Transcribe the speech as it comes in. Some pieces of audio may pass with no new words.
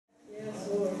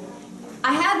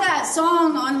I had that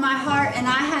song on my heart, and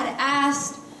I had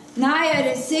asked Naya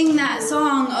to sing that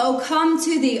song, "Oh, Come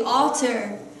to the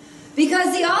Altar,"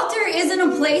 because the altar isn't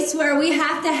a place where we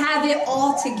have to have it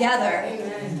all together.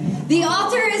 The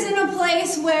altar isn't a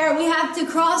place where we have to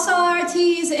cross all our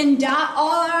T's and dot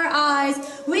all our I's.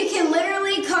 We can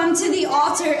literally come to the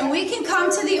altar, and we can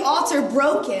come to the altar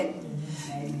broken.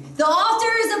 The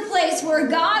altar is a place where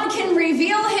God can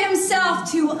reveal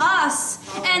himself to us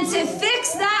and to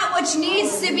fix that which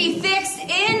needs to be fixed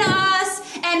in us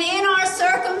and in our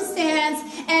circumstance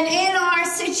and in our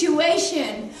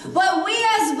situation. But we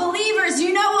as believers,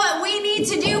 you know what we need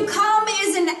to do? Come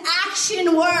is an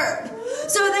action word.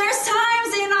 So there's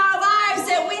times in our lives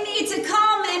that we need to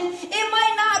come, and it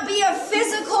might not be a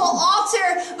physical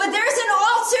altar, but there's an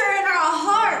altar in our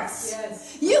hearts. Yes.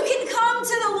 You can come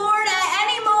to the Lord at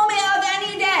any moment of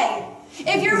any day.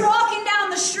 If you're walking down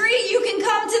the street, you can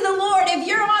come to the Lord. If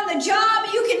you're on the job,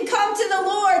 you can come to the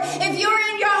Lord. If you're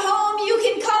in your home, you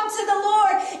can come to the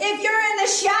Lord. If you're in the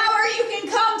shower, you can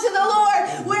come to the Lord.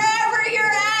 Wherever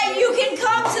you're at, you can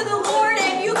come to the Lord,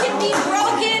 and you can be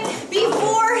broken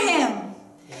before him.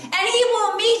 And he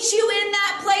will meet you in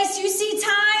that place. You see,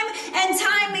 time and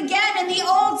time again in the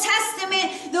Old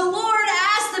Testament, the Lord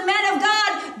asked the men of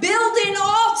God, build an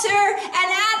altar, and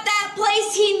at that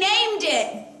place he named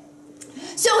it.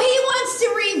 So he wants to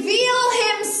reveal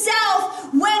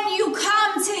himself when you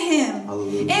come to him.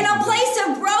 Hallelujah. In a place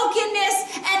of brokenness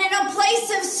and in a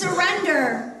place of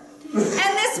surrender.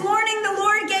 And this morning the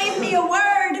Lord gave me a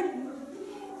word.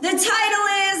 The title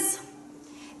is,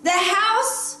 "The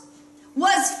House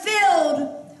was filled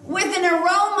with an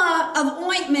aroma of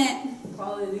ointment."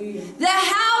 Hallelujah. The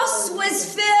house was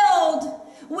filled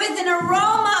with an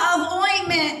aroma of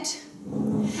ointment.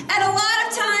 And a lot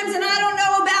of times, and I don't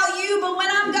know about you, but when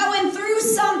I'm going through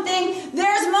something,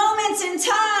 there's moments and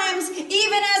times,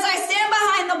 even as I stand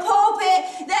behind the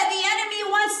pulpit, that the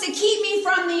enemy wants to keep me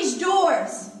from these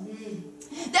doors.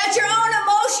 That your own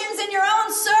emotions and your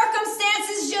own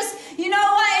circumstances just, you know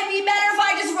what, it'd be better if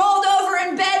I just rolled over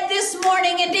in bed this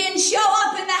morning and didn't show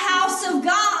up in the house of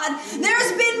God.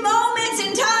 There's been moments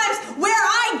and times where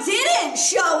I didn't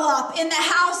show up in the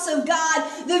house of God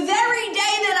the very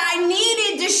day that I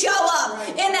needed to show up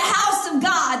in the house of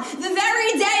God. The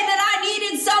very day that I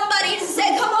needed somebody to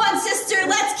say, come on, sister,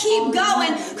 let's keep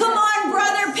going. Come on,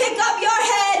 brother, pick up your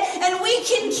head and we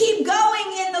can keep going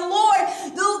in the Lord.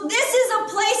 This is a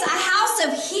place, a house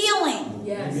of healing.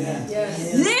 Yes. Yes.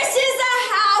 This is a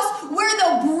house where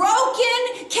the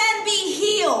broken can be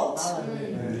healed.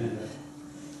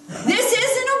 This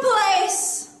isn't a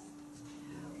place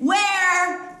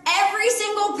where every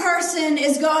single person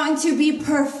is going to be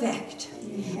perfect.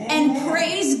 And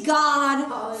praise God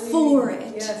for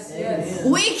it. Yes, yes.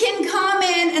 We can come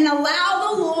in and allow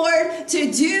the Lord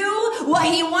to do what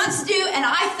he wants to do. And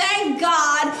I thank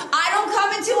God I don't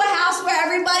come into a house where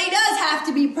everybody does have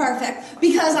to be perfect,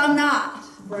 because I'm not.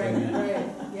 Right.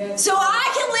 Yes. So I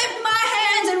can lift my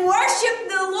hands and worship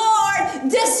the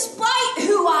Lord despite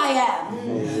who I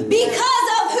am, because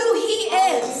of who he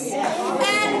is.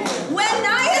 And when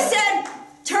Naya said,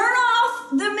 turn off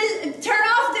the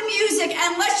music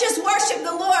and let's just worship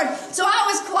the Lord. So I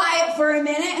was quiet for a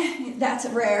minute. That's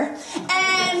rare.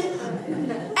 And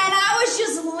I was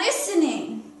just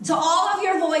listening to all of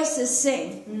your voices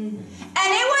sing. And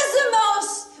it was the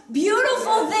most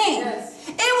beautiful thing.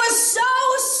 It was so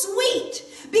sweet,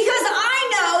 because I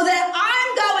know that I'm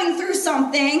going through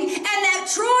something, and that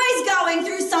Troy's going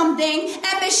through something,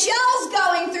 and Michelle's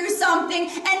going through something,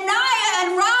 and Naya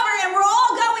and Robert, and we're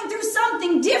all going through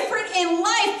something different in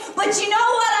life. But you know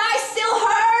what I still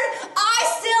heard? I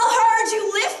still heard you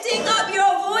lifting up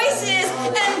your voices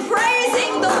and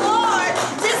praising the Lord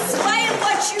despite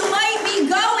what you might be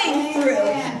going through.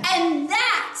 And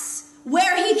that's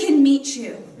where he can meet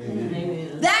you.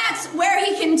 Amen. That's where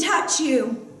he can touch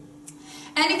you.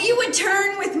 And if you would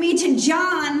turn with me to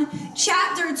John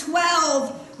chapter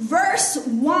 12, verse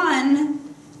 1.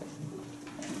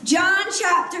 John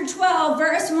chapter 12,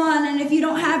 verse 1. And if you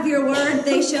don't have your word,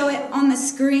 they show it on the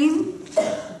screen.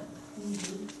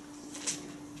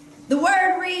 The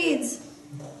word reads,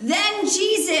 "Then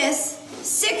Jesus,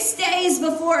 6 days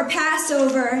before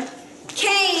Passover,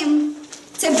 came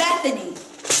to Bethany."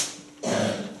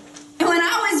 And when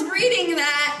I was reading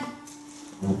that,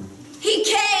 he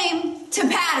came to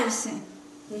Patterson.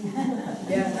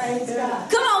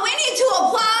 Come on, we need to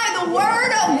apply the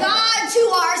word of God to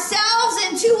ourselves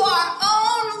and to our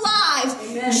own lives.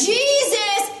 Amen.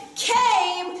 Jesus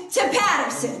came to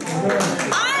Patterson.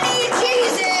 I need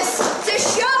Jesus to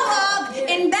show up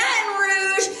in Baton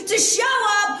Rouge, to show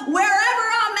up wherever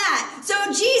I'm at. So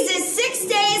Jesus, 6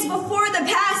 days before the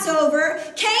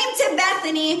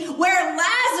Bethany, where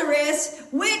Lazarus,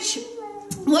 which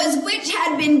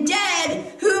had been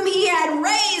dead, whom he had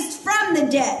raised from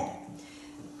the dead.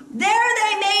 There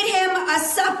they made him a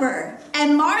supper,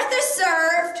 and Martha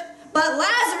served, but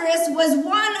Lazarus was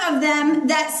one of them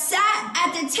that sat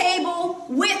at the table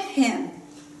with him.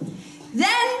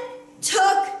 Then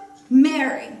took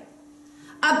Mary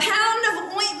a pound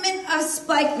of ointment of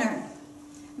spikenard,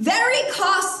 very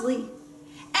costly,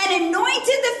 and anointed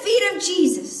the feet of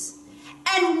Jesus,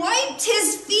 and wiped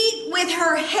his feet with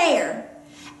her hair.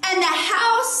 And the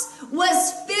house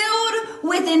was filled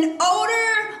with an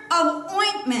odor of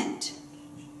ointment.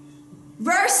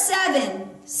 Verse 7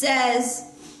 says,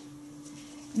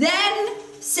 Then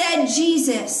said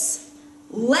Jesus,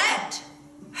 Let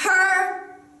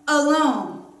her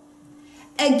alone.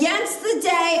 Against the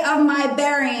day of my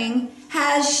burying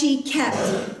has she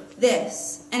kept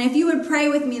this. And if you would pray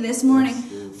with me this morning.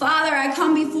 Father, I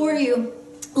come before you,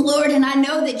 Lord, and I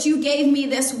know that you gave me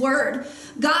this word.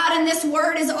 God, and this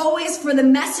word is always for the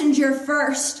messenger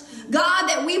first. God,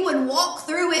 that we would walk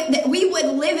through it, that we would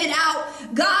live it out.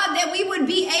 God, that we would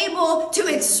be able to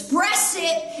express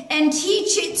it and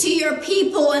teach it to your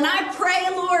people. And I pray,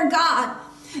 Lord God,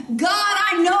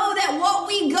 I know that what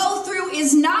we go through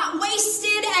is not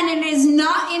wasted and it is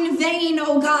not in vain,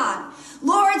 oh God.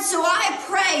 Lord, so I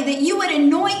pray that you would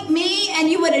anoint me and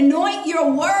you would anoint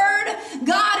your word,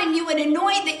 God, and you would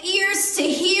anoint the ears to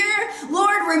hear.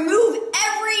 Lord, remove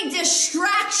every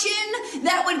distraction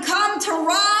that would come to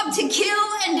rob, to kill,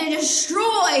 and to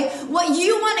destroy what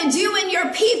you want to do in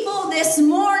your people this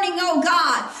morning, oh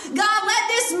God. God, let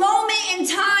this moment in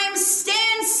time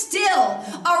stand still.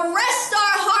 Arrest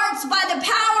our hearts by the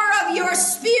power of your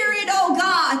spirit, oh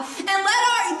God, and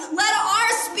let our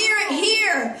spirit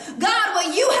hear, God,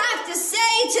 what you have to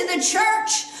say to the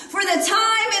church for the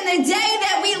time and the day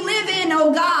that we live in,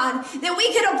 oh God, that we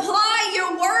could apply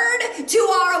your word to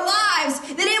our lives,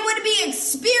 that it would be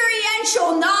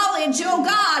experiential knowledge, oh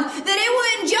God, that it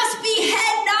wouldn't just be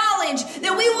head knowledge,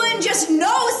 that we wouldn't just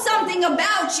know something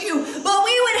about you, but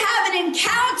we would have an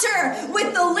encounter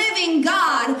with the living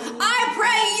God. I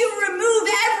pray you remove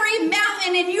every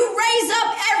mountain and you raise up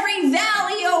every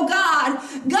valley, oh God.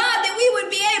 God, that we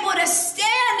would be able to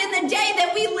stand in the day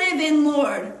that we live in,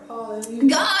 Lord.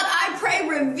 God, I pray,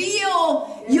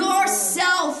 reveal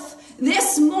yourself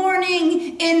this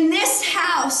morning in this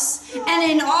house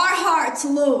and in our hearts,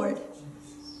 Lord.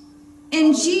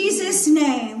 In Jesus'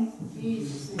 name,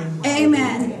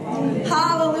 amen.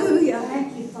 Hallelujah.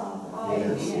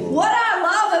 What I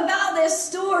love about this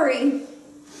story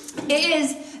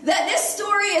is that this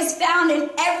story is found in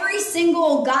every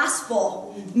single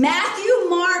gospel. Matthew,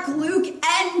 Mark, Luke,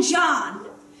 and John.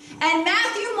 And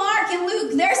Matthew, Mark, and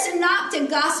Luke, they're synoptic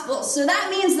gospels. So that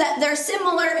means that they're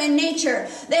similar in nature.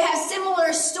 They have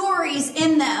similar stories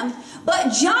in them.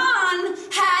 But John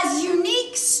has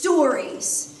unique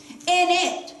stories in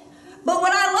it. But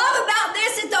what I love about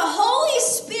this is the Holy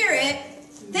Spirit,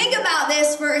 think about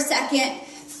this for a second,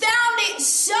 found it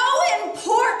so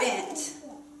important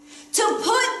to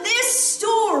put this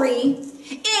story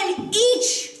in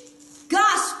each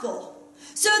gospel.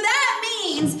 So that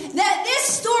means that this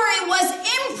story was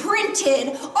imprinted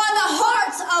on the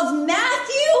hearts of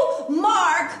Matthew,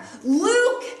 Mark,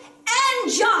 Luke,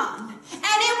 and John.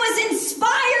 And it was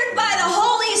inspired by the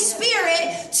Holy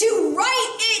Spirit to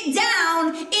write it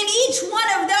down in each one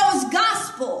of those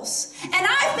gospels. And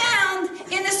I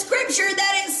found in the scripture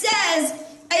that it says,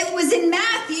 it was in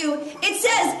Matthew, it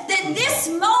says that this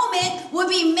moment would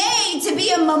be made to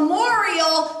be a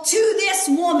memorial to this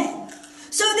woman.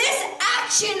 So this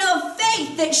action of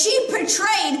faith that she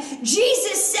portrayed,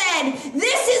 Jesus said,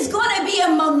 this is going to be a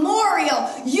memorial.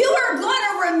 You are going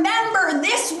to remember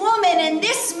this woman in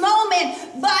this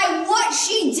moment by what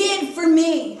she did for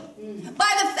me.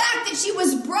 By the fact that she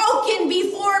was broken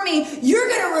before me, you're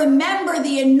going to remember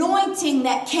the anointing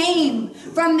that came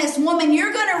from this woman.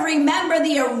 You're going to remember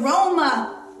the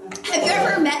aroma. Have you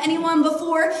ever met anyone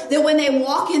before that when they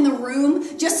walk in the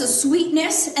room, just the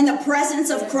sweetness and the presence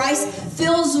of Christ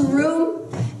fills the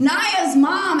room? Naya's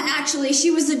mom, actually,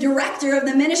 she was the director of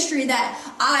the ministry that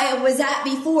I was at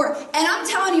before. And I'm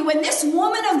telling you, when this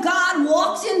woman of God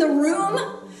walked in the room,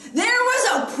 there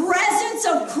was a presence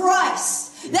of Christ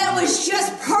that was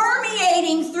just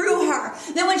permeating through her.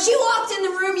 That when she walked in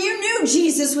the room, you knew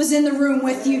Jesus was in the room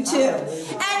with you too.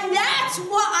 And that's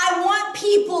what I want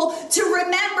people to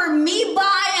remember me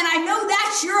by, and I know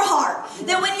that's your heart.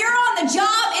 That when you're on the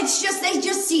job, it's just, they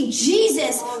just see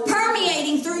Jesus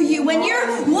permeating through you. When you're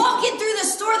walking through the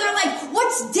store, they're like,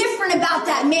 what's different about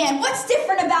that man? What's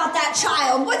different about that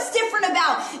child? What's different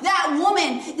about that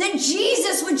woman? That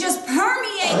Jesus would just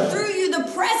permeate through you, the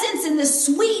the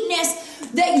sweetness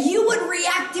that you would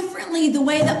react differently the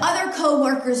way the other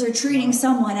co-workers are treating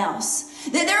someone else.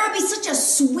 That there would be such a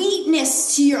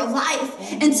sweetness to your life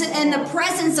and the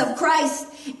presence of Christ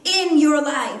in your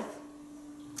life.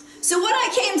 So what I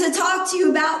came to talk to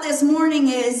you about this morning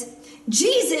is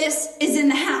Jesus is in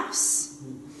the house.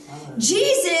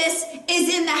 Jesus is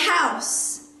in the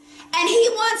house. And he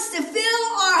wants to fill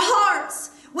our hearts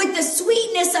with the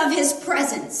sweetness of his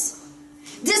presence.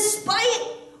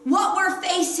 Despite what we're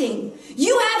facing,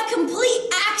 you have complete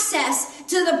access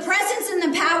to the presence and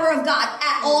the power of God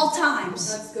at all times.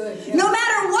 That's good. Yeah. No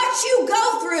matter what you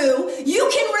go through, you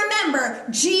can remember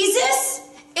Jesus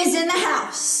is in the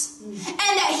house. And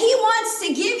that he wants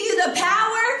to give you the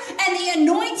power and the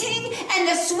anointing and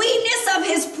the sweetness of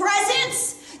his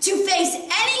presence to face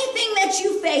anything that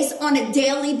you face on a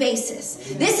daily basis.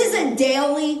 This is a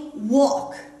daily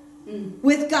walk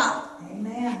with God.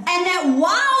 Amen. And that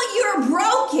while you're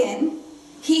broken,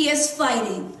 he is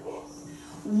fighting.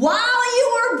 While you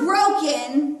are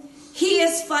broken, he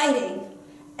is fighting.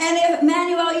 And if,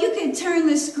 Manuel, you could turn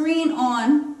the screen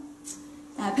on.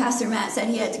 Pastor Matt said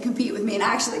he had to compete with me, and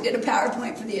I actually did a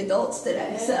PowerPoint for the adults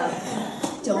today, so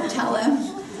don't tell him.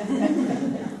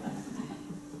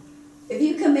 If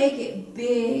you can make it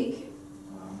big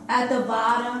at the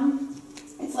bottom,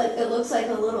 it's like it looks like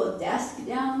a little desk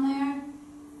down there,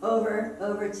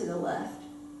 over to the left.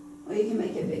 Well, you can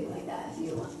make it big like that if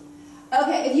you want.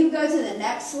 Okay, if you go to the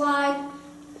next slide.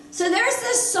 So there's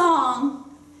this song,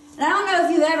 and I don't know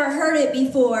if you've ever heard it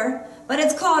before, but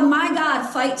it's called My God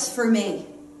Fights for Me.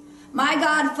 My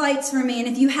God Fights for Me. And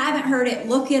if you haven't heard it,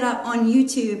 look it up on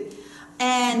YouTube.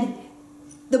 And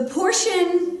the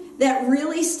portion that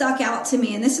really stuck out to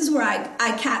me, and this is where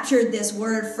I captured this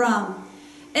word from.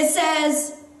 It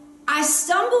says, I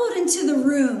stumbled into the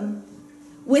room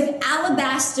with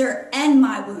alabaster and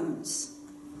my wounds.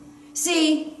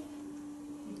 See,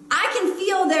 I can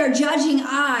feel their judging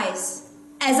eyes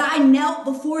as I knelt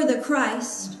before the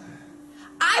Christ.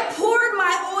 I poured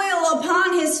my oil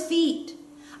upon his feet.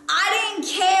 I didn't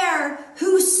care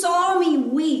who saw me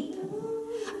weep.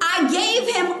 I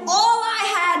gave him all I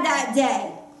had that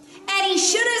day, and he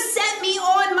should have sent me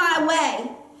on my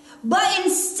way. But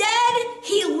instead,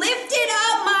 he lifted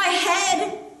up my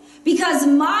head because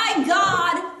my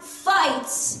God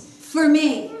fights for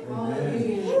me.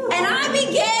 And I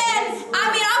began,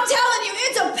 I'm telling you,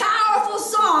 it's a powerful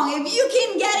song. If you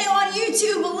can get it on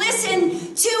YouTube,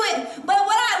 listen to it. But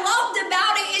what I loved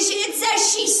about it is it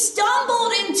says she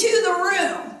stumbled into the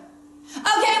room.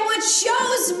 Okay, what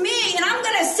shows me, and I'm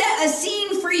going to set a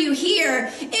scene for you here,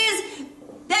 is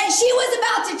that she was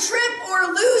about to trip or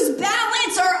lose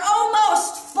balance or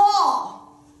almost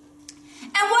fall.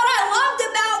 And what I loved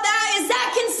about that is that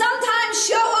can sometimes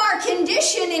show our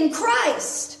condition in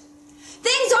Christ.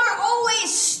 Things aren't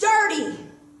always sturdy.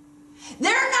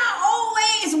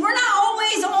 We're not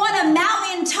always on a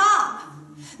mountaintop.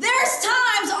 There's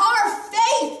times our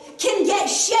faith can get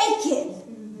shaken.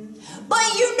 But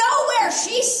you know where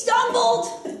she stumbled?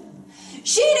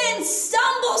 She didn't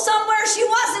stumble somewhere she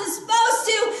wasn't supposed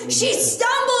to. She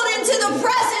stumbled into the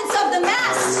presence of the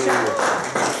Master.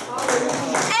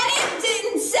 And it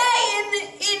didn't say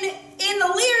in the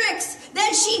lyrics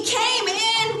that she came in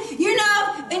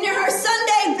her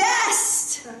Sunday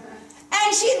best.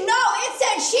 And it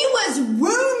said she was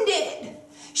wounded.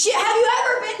 Have you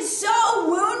ever been so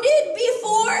wounded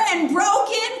before and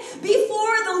broken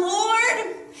before the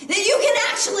Lord that you can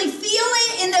actually feel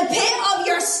it in the pit of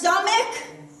your stomach?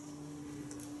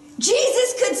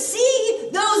 Jesus could see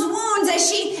those wounds as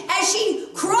she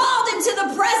crawled into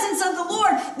the presence of the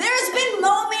Lord. There's been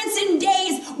moments and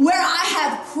days where I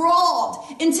have crawled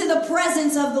into the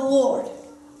presence of the Lord.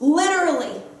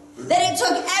 Literally. That it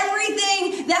took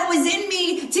everything that was in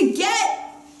me to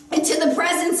get into the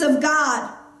presence of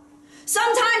God.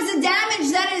 Sometimes the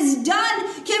damage that is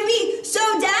done can be so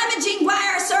damaging by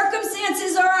our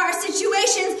circumstances or our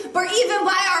situations, or even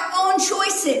by our own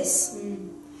choices.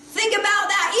 Think about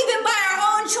that. Even by our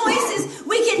own choices,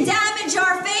 we can damage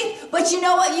our faith. But you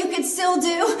know what you can still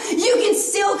do? You can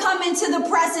still come into the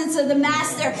presence of the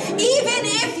Master. Even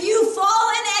if you've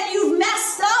fallen and you've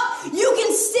messed up, you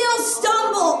can still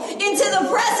stumble into the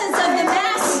presence of the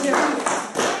Master.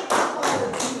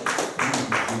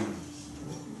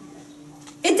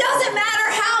 It doesn't matter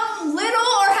how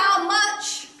little or how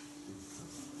much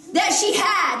that she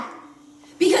had,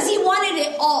 because he wanted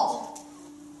it all.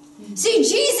 See,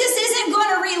 Jesus isn't going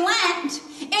to relent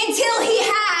until he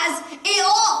has it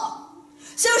all.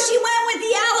 So she went with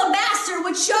the alabaster,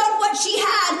 which showed what she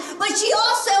had, but she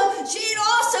also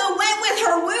went with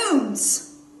her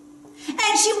wounds.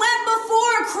 And she went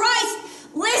before Christ.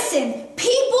 Listen,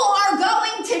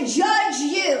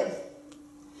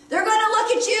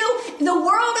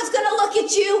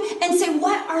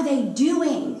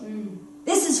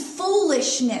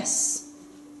 foolishness.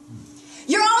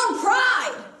 Your own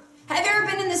pride. Have you ever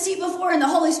been in the seat before and the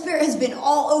Holy Spirit has been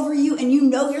all over you and you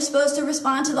know you're supposed to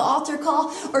respond to the altar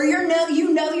call? Or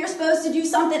you know you're supposed to do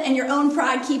something and your own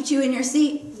pride keeps you in your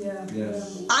seat? Yeah.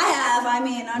 Yes. I have.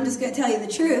 I'm just going to tell you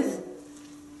the truth.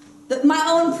 My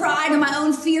own pride and my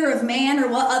own fear of man or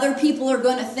what other people are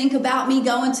going to think about me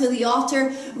going to the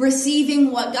altar,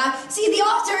 receiving what God... See, the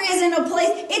altar isn't a place...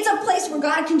 It's a place where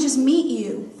God can just meet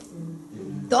you.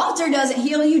 The altar doesn't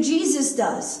heal you. Jesus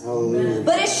does. Hallelujah.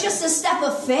 But it's just a step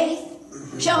of faith.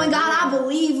 Showing God, I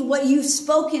believe what you've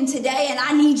spoken today and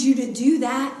I need you to do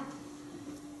that.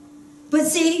 But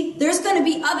see, there's going to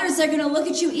be others that are going to look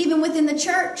at you even within the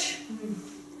church.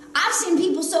 I've seen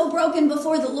people so broken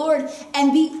before the Lord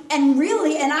and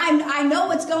I know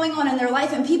what's going on in their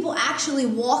life and people actually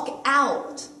walk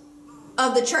out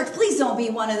of the church. Please don't be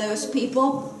one of those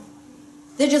people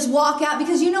that just walk out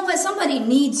because you know what? Somebody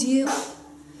needs you.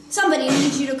 Somebody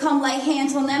needs you to come lay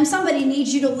hands on them. Somebody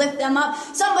needs you to lift them up.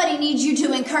 Somebody needs you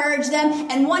to encourage them.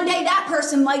 And one day that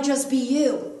person might just be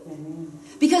you.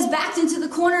 Because backed into the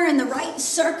corner in the right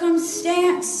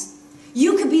circumstance,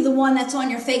 you could be the one that's on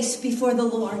your face before the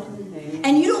Lord.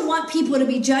 And you don't want people to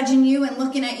be judging you and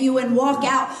looking at you and walk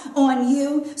out on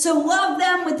you. So love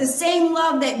them with the same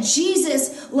love that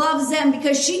Jesus loves them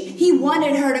because he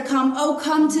wanted her to come. Oh,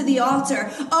 come to the altar.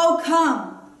 Oh, come.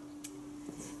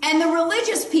 And the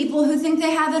religious people who think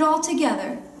they have it all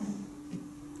together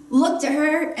looked at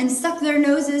her and stuck their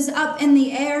noses up in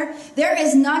the air. There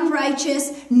is none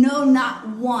righteous, no, not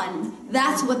one.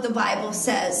 That's what the Bible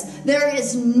says. There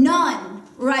is none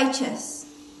righteous.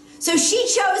 So she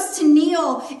chose to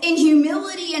kneel in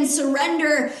humility and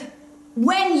surrender.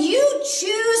 When you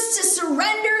choose to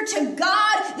surrender to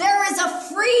God, there is a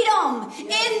freedom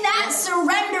in that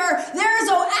surrender. There is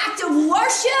an act of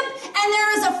worship, and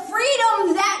there is a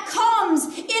freedom that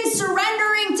comes in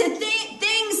surrendering to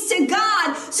things to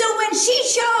God. So when she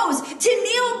chose to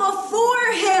kneel before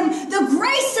Him, the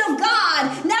grace of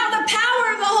God, now the power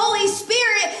of the Holy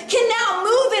Spirit can now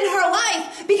move in her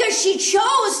life because she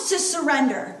chose to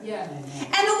surrender. Yeah.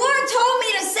 And the Lord told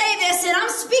me to say this, and I'm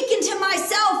speaking to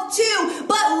myself too,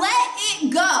 but let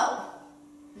it go.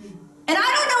 And I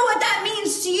don't know what that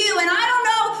means to you, and I don't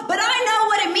know, but I know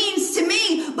what it means to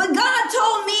me. But God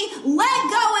told me, let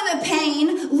go of the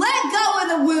pain, let go of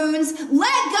the wounds,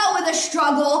 let go of the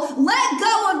struggle, let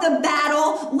go of the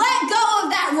battle, let go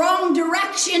of that wrong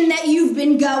direction that you've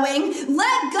been going,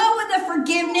 let go of the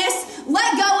forgiveness,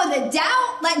 let go of the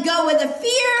doubt, let go of the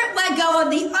fear, let go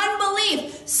of the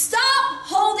unbelief. Stop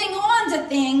holding on to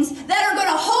things that are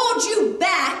going to hold you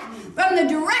back from the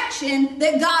direction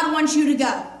that God wants you to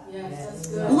go. Yes, that's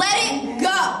good. Let it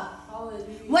go.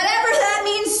 Hallelujah. Whatever that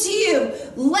means to you,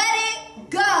 let it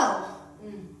go.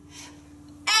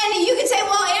 And you can say,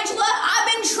 well, Angela, I've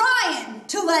been trying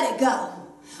to let it go.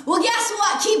 Well, guess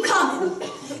what? Keep coming.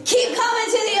 Keep coming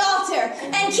to the altar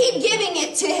and keep giving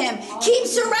it to Him. Keep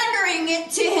surrendering it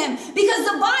to Him. Because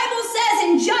the Bible says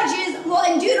in Judges,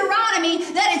 in Deuteronomy,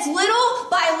 that it's little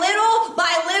by little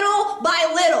by little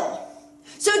by little.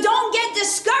 So don't get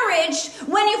discouraged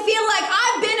when you feel like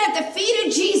I've been at the feet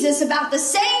of Jesus about the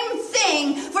same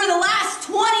thing for the last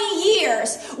 20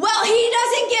 years. Well, He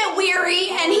doesn't get weary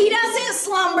and He doesn't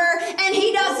slumber and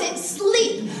He doesn't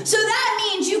sleep. So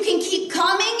that means you can keep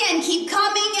coming and keep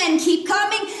coming and keep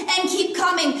coming and keep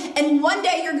coming. And one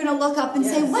day you're going to look up and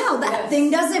say, wow, that thing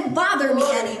doesn't bother me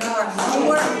anymore.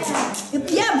 Or,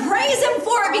 yeah, praise Him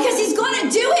for it because He's going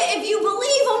to do it if you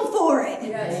believe Him for it.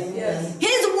 Yes.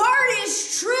 His word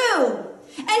is true.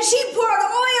 And she poured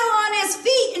oil on His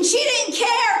feet, and she didn't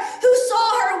care who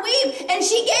saw her weep, and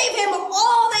she gave Him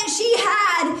all that she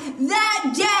had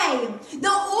that day. The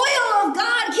oil of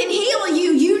God can heal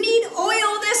you. You need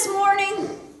oil this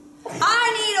morning? I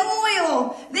need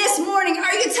oil this morning.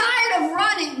 Are you tired of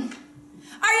running?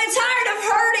 Are you tired of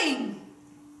hurting?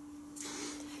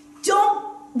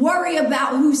 Don't worry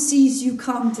about who sees you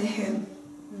come to Him.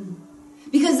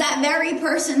 Because that very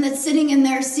person that's sitting in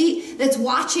their seat, that's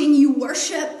watching you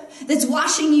worship, that's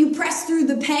watching you press through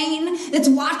the pain, that's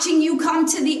watching you come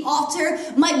to the altar,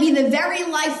 might be the very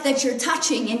life that you're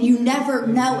touching and you never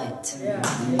know it.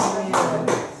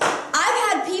 I've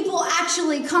had people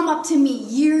actually come up to me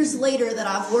years later that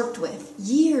I've worked with,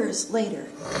 years later,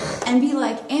 and be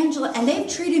like, Angela, and they've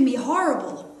treated me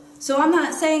horrible. So I'm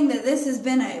not saying that this has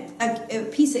been a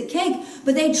piece of cake,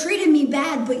 but they treated me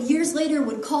bad, but years later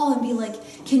would call and be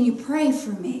like, can you pray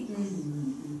for me?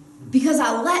 Because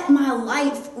I let my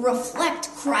life reflect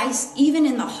Christ even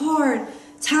in the hard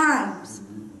times.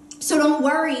 So don't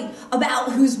worry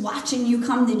about who's watching you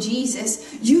come to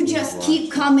Jesus. You just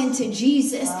keep coming to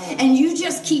Jesus, and you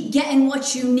just keep getting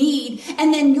what you need,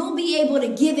 and then you'll be able to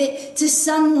give it to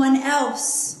someone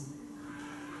else.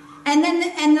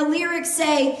 And the lyrics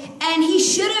say, and he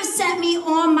should have sent me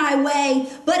on my way,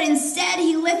 but instead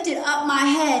he lifted up my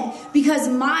head because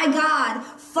my God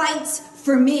fights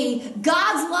for me.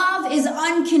 God's love is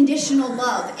unconditional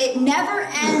love. It never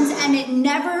ends and it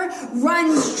never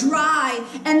runs dry.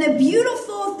 And the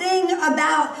beautiful thing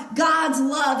about God's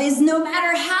love is no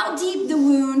matter how deep the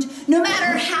wound, no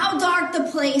matter how dark the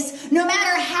place, no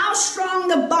matter how strong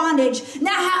the bondage,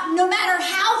 no matter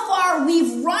how far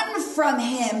we've run from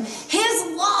him,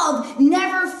 his love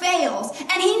never fails.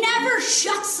 And he never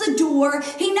shuts the door.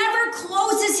 He never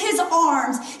closes his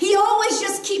arms. He always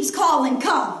just keeps calling,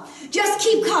 come. Just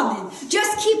keep coming.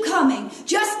 Just keep coming.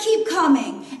 Just keep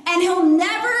coming. And he'll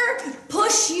never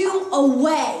push you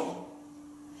away.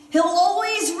 He'll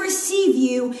always receive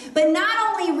you, but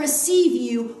not only receive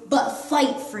you, but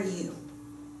fight for you.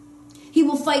 He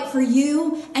will fight for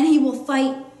you, and he will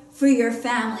fight for your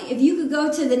family. If you could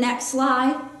go to the next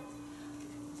slide.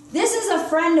 This is a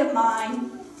friend of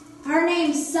mine. Her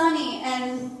name's Sunny,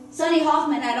 and Sunny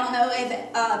Hoffman, I don't know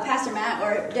if Pastor Matt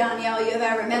or Danielle, you have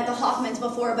ever met the Hoffmans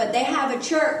before, but they have a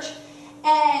church.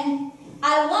 And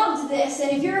I loved this.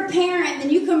 And if you're a parent, then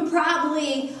you can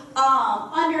probably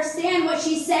understand what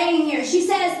she's saying here. She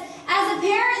says, as a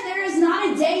parent, there is not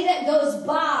a day that goes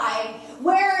by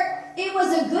where it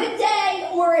was a good day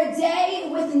or a day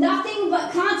with nothing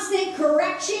but constant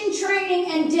correction,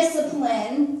 training, and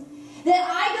discipline that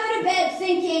I go to bed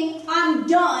thinking, I'm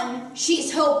done,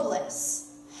 she's hopeless.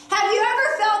 Have you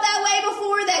ever felt that way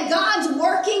before, that God's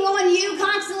working on you,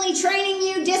 constantly training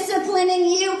you, disciplining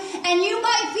you, and you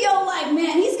might feel like,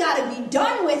 man, he's got to be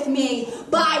done with me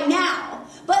by now.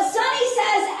 But Sunny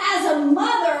says, as a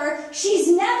mother,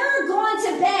 she's never gone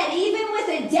to bed, even with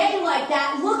a day like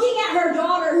that, looking at her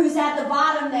daughter who's at the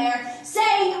bottom there,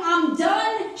 saying, I'm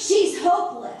done, she's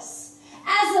hopeless.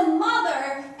 As a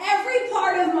mother, every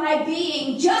part of my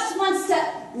being just wants to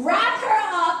wrap her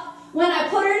up when I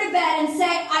put her to bed and say,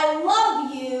 I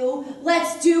love you,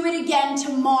 let's do it again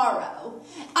tomorrow.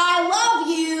 I love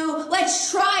you, let's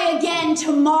try again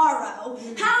tomorrow.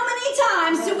 How many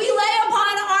times do we lay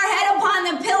upon our head upon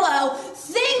the pillow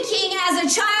thinking as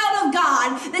a child of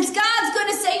God that God's going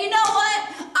to say, you know what?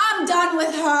 I'm done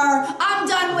with her. I'm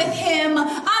done with him.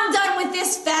 I'm done with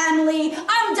this family.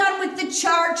 I'm done with the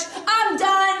church. I'm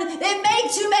done. They made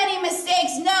too many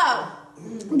mistakes. No.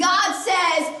 God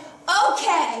says,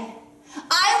 okay,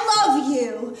 I love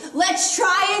you. Let's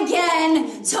try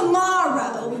again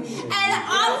tomorrow. And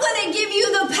I'm going to give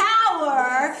you the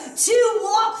power to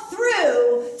walk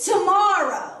through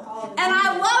tomorrow. And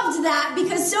I loved that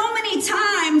because so many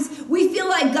times we feel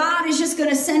like God is just going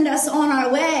to send us on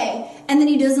our way and then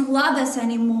he doesn't love us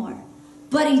anymore.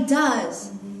 But he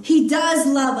does. He does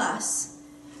love us.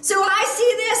 So I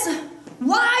see this.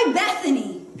 Why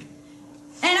Bethany?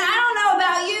 And I don't know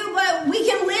about you, but we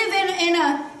can live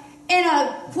in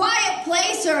a quiet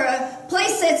place or a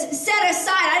place that's set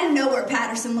aside. I didn't know where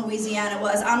Patterson, Louisiana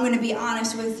was. I'm going to be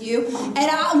honest with you.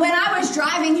 And when I was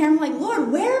driving here, I'm like,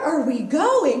 Lord, where are we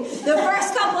going? The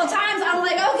first couple of times, I'm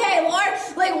like, okay,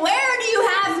 Lord, like, where do you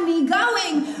have me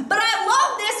going? But I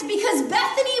love this because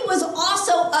Bethany was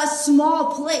also a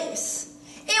small place.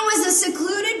 It was a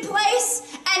secluded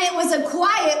place, and it was a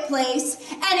quiet place,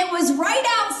 and it was right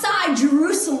outside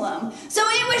Jerusalem. So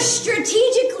it was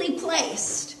strategically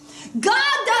placed.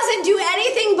 God doesn't do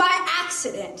anything by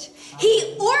accident.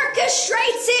 He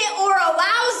orchestrates it or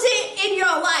allows it in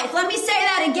your life. Let me say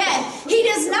that again. He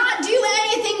does not do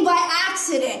anything by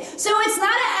accident. So it's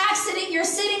not an accident you're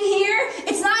sitting here.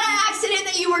 It's not an accident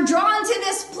that you were drawn to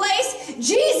this place.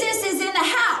 Jesus is in the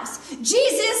house.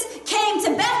 Jesus came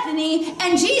to Bethany,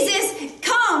 and Jesus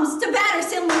comes to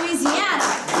Patterson, Louisiana.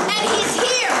 And he's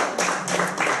here.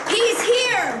 He's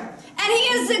here. And he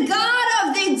is the God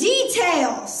of the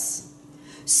details.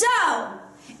 So,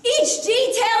 each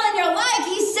detail in your life,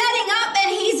 he's setting up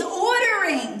and he's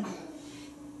ordering.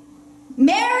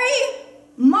 Mary,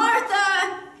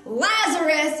 Martha,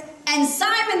 Lazarus, and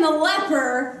Simon the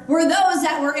leper were those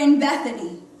that were in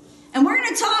Bethany. And we're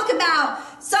going to talk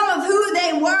about some of who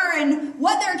they were and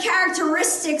what their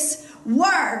characteristics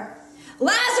were.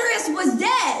 Lazarus was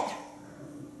dead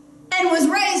and was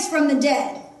raised from the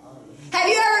dead. Have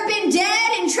you ever been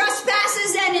dead in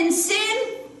trespasses and in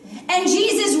sin? And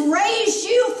Jesus raised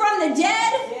you from the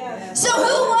dead? Yeah. So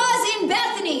who was in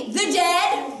Bethany? The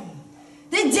dead.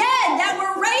 The dead that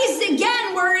were raised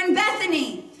again were in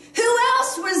Bethany. Who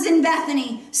else was in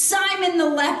Bethany? Simon the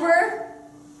leper.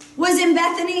 was in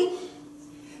Bethany?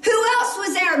 Who else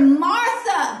was there?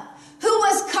 Martha, who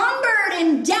was cumbered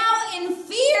in doubt and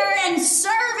fear and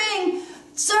serving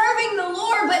the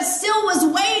Lord, but still was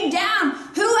weighed down.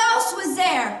 Who else was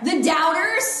there? The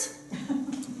doubters?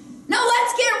 No,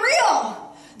 let's get real.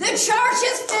 The church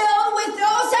is filled with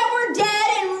those that were dead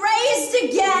and raised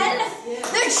again.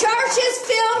 The church is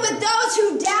filled with those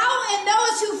who doubt and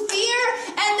those who fear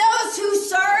and those who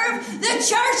serve. The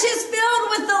church is filled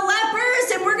with the lepers,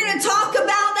 and we're going to talk about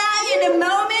that in a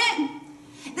moment.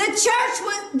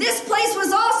 This place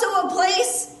was also a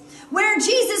place where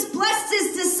Jesus blessed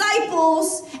his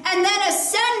disciples and then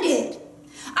ascended.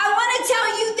 I want to tell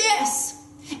you this.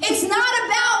 It's not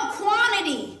about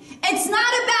quantity. It's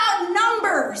not about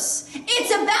numbers. It's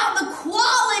about the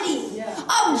quality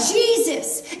of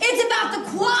Jesus. It's about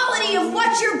the quality of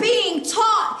what you're being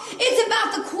taught. It's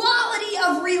about the quality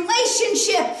of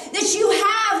relationship that you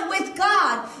have with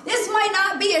God. This might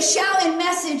not be a shouting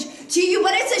message to you,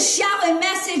 but it's a shouting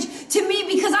message to me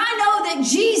because I know that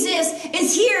Jesus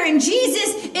is here and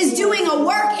Jesus is doing a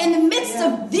work in the midst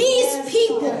of these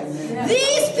people.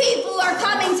 These people are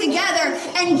coming together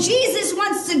and Jesus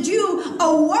wants to do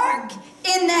a work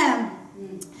in them.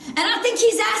 And I think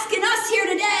he's asking us here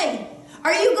today,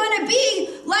 are you going to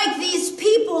be like these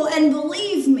people and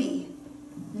believe me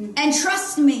and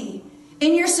trust me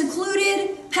in your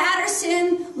secluded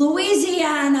Patterson,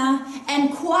 Louisiana,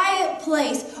 and quiet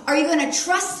place? Are you going to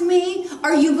trust me?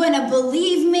 Are you going to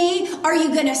believe me? Are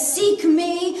you going to seek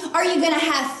me? Are you going to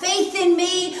have faith in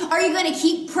me? Are you going to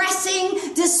keep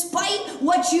pressing despite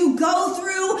what you go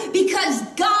through? Because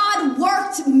God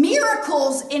worked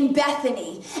miracles in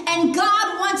Bethany, and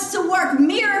God wants to work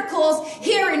miracles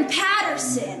here in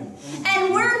Patterson. And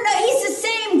he's the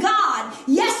same God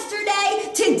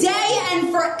yesterday, today, and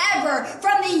forever.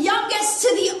 From the youngest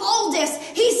to the oldest,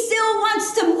 he still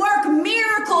wants to work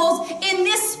miracles in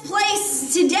this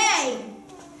place today.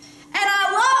 And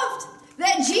I loved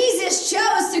that Jesus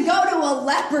chose to go to a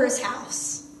leper's house.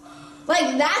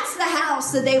 Like, that's the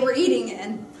house that they were eating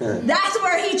in. That's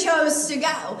where he chose to go.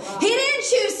 Wow. He didn't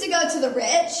choose to go to the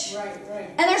rich. Right.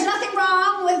 And there's nothing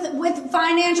wrong with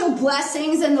financial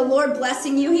blessings and the Lord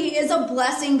blessing you. He is a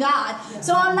blessing God. Yeah.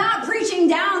 So I'm not preaching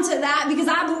down to that because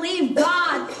I believe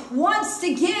God wants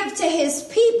to give to his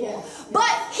people. Yeah.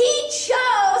 But he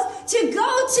chose to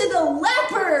go to the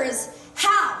leper's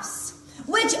house,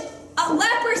 which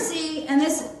leprosy, and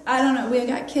this, I don't know, we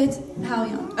got kids? How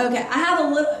young? Okay, I have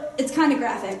a little, it's kind of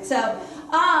graphic. So,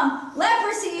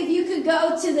 leprosy, if you could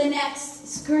go to the next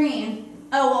screen.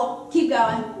 Oh, well, keep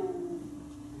going.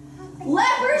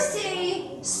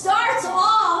 Leprosy starts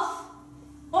off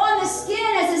on the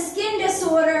skin as a skin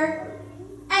disorder,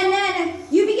 and then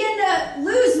you begin to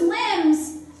lose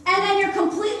limbs, and then you're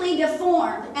completely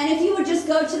deformed. And if you would just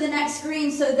go to the next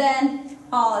screen, so then...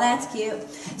 Oh, that's cute.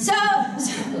 So,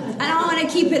 I don't want to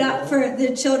keep it up for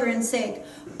the children's sake.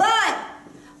 But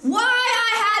why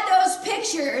I had those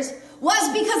pictures was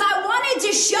because I wanted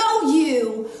to show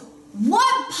you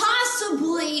what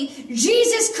possibly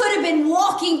Jesus could have been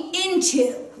walking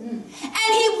into.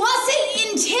 And he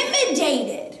wasn't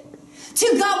intimidated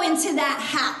to go into that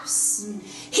house.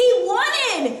 He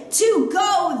wanted to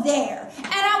go there. And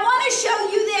I want to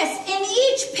show you this. In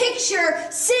each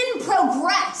picture, sin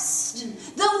progressed.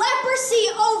 The leprosy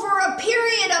over a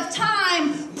period of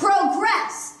time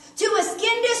progressed to a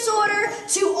skin disorder,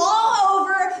 to all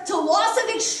over, to loss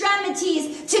of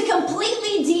extremities, to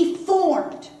completely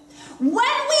deformed. When we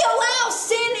allow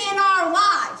sin in our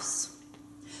lives,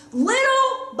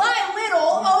 little by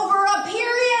little, over a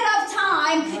period of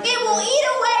time, it will eat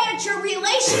away at your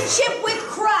relationship with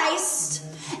Christ,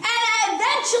 and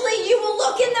eventually you will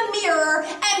look in the mirror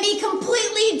and be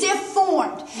completely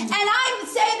deformed. And I would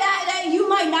say that you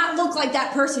might not look like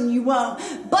that person, you won't,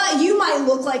 but you might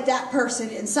look like that person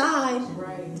inside.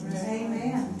 Right.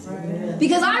 Amen. Right.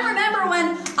 Because I remember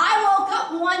when I woke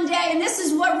up one day, and this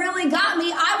is what really got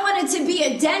me, I wanted to be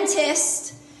a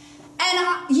dentist.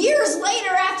 And years later,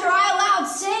 after I allowed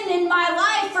sin in my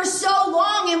life for so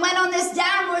long and went on this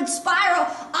downward spiral,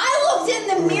 I looked in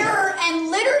the mirror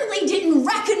and literally didn't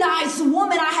recognize the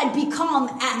woman I had become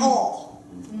at all.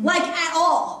 Like, at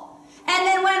all. And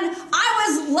then when I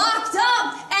was locked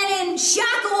up and in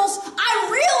shackles, I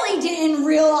really didn't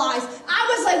realize. I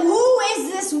was like, who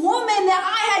is this woman that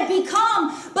I had become?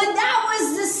 But that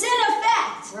was the sin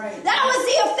effect. Right. That was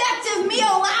the effect of me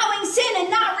allowing sin and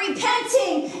not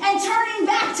repenting and turning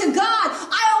back to God.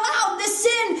 I allowed the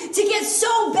sin to get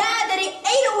so bad that it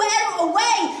ate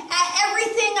away at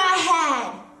everything I had.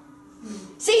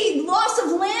 See, loss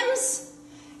of limbs,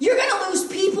 you're going to lose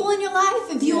people in your life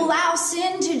if you allow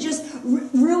sin to just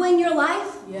ruin your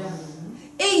life? Yeah.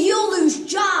 You'll lose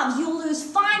jobs, you'll lose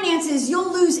finances,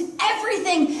 you'll lose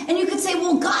everything. And you could say,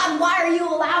 well, God, why are you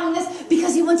allowing this?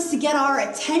 Because he wants to get our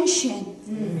attention.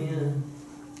 Amen.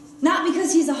 Not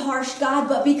because he's a harsh God,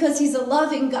 but because he's a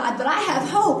loving God. But I have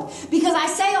hope, because I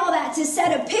say all that to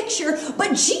set a picture,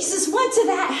 but Jesus went to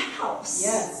that house.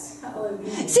 Yes.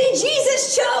 Hallelujah. See,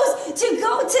 Jesus chose to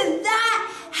go to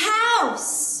that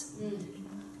house.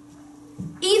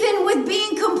 Even with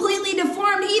being completely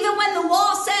deformed, even when the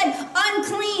law said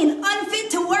unclean, unfit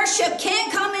to worship,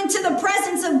 can't come into the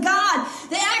presence of God,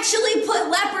 they actually put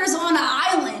lepers on an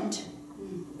island.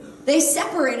 They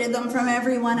separated them from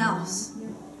everyone else.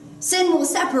 Sin will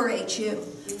separate you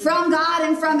from God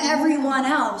and from everyone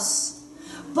else.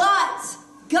 But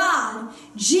God,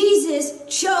 Jesus,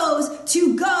 chose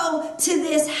to go to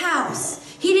this house.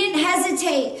 He didn't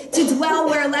hesitate to dwell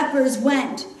where lepers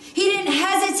went. He didn't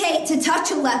hesitate to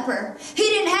touch a leper. He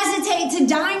didn't hesitate to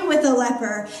dine with a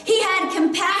leper. He had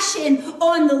compassion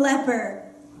on the leper.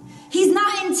 He's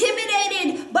not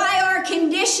intimidated by our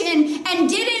condition and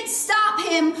didn't stop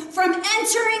him from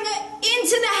entering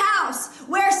into the house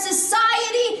where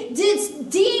society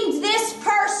deemed this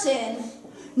person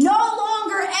no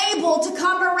longer able to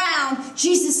come around.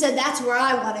 Jesus said, that's where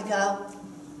I want to go.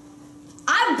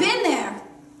 I've been there.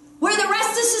 Where the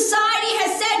rest of society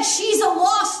has said she's a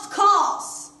lost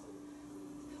cause.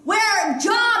 Where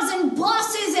jobs and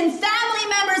bosses and family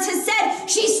members have said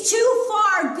she's too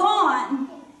far gone.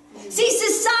 See,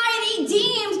 society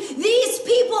deemed these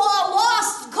people a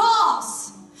lost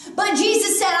cause. But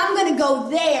Jesus said, I'm going to go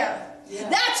there. Yeah.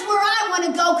 That's where I want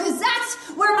to go, because that's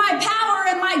where my power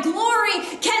and my glory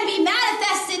can be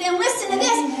manifested. And listen to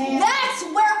this, that's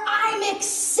where I'm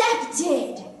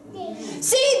accepted.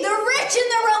 See, the rich and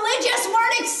the religious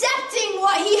weren't accepting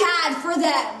what he had for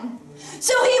them.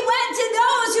 So he went to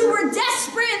those who were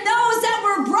desperate, and those that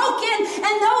were broken,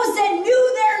 and those that knew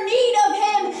their need of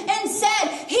him, and said,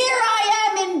 here I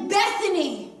am in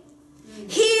Bethany.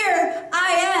 Here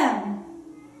I am.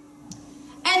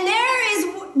 And there is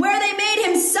where they made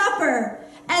him supper.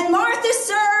 And Martha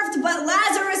served, but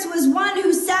Lazarus was one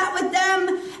who sat with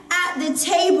them at the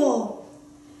table.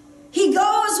 He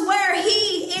goes where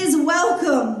he is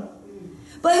welcome.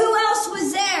 But who else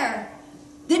was there?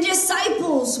 The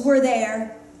disciples were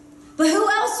there. But who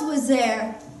else was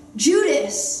there?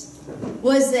 Judas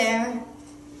was there.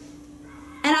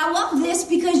 And I love this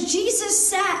because Jesus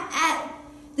sat at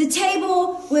the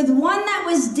table with one that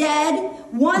was dead,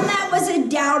 one that was a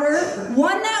doubter,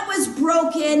 one that was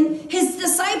broken, his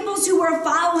disciples who were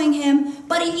following him,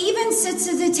 but he even sits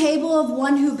at the table of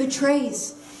one who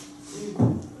betrays.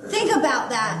 Think about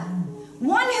that.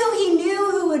 One who he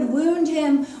knew who would wound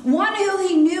him, one who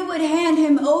he knew would hand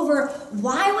him over.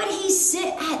 Why would he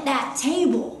sit at that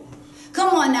table?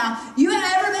 Come on now. You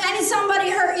ever had somebody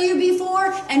hurt you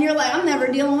before and you're like, I'm never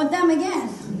dealing with them again.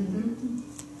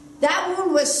 That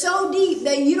wound was so deep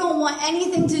that you don't want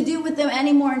anything to do with them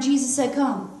anymore. And Jesus said,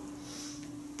 come,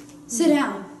 sit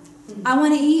down. I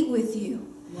want to eat with you.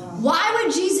 Wow. Why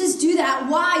would Jesus do that?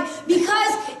 Why?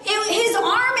 Because his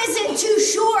arm isn't too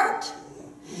short.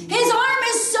 His arm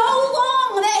is so long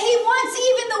that he wants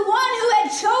even the one who had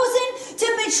chosen to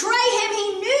betray him, he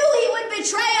knew he would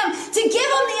betray him, to give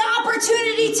him the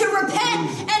opportunity to repent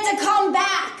and to come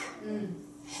back.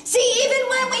 See, even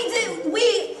when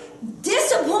we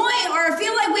disappoint or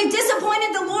feel like we've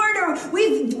disappointed the Lord or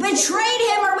we've betrayed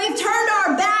him or we've turned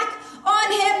our back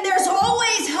on him, there's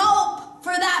always hope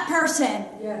for that person.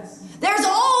 Yes. There's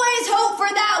always hope for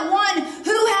that one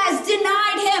who has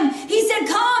denied him. He said,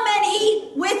 come and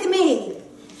eat with me.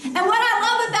 And what I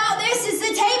love about this is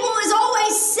the table is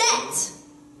always set.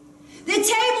 The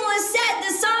table is set.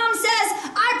 The psalm says,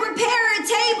 I prepare a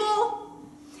table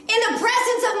in the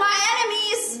presence of my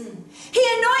enemies. He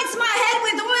anoints my head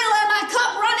with oil and my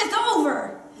cup runneth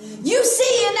over. You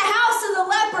see, in the house of the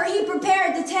leper, he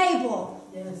prepared the table.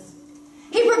 Yes.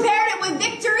 He prepared it with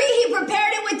victory. He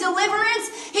prepared it with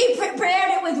deliverance. He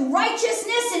prepared it with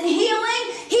righteousness and healing.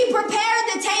 He prepared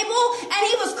the table, and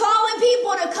he was calling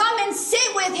people to come and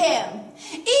sit with him.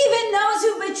 Even those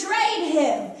who betrayed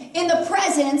him in the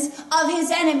presence of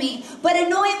his enemy. But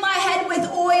anoint my head with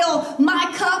oil.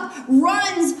 My cup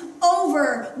runs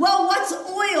over. Well, what's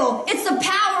oil? It's the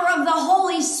power of the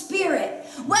Holy Spirit.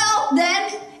 Well,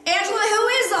 then, Angela, who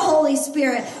is the Holy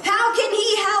Spirit? How can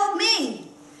he help me?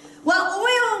 Well,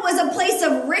 oil was a place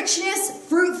of richness,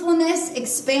 fruitfulness,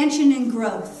 expansion, and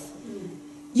growth.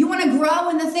 You want to grow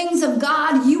in the things of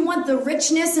God. You want the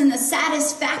richness and the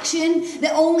satisfaction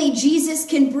that only Jesus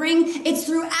can bring. It's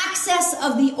through access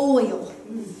of the oil.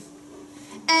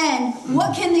 And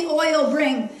what can the oil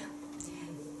bring?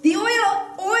 The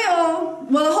oil, well,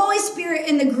 the Holy Spirit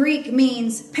in the Greek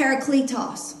means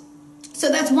parakletos. So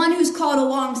that's one who's called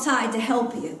alongside to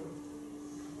help you.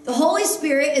 The Holy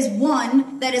Spirit is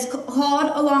one that is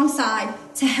called alongside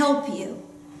to help you.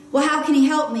 Well, how can he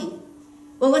help me?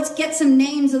 Well, let's get some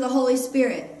names of the Holy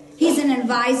Spirit. He's an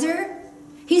advisor.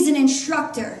 He's an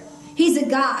instructor. He's a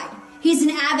guide. He's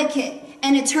an advocate,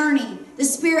 an attorney, the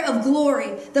Spirit of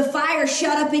glory, the fire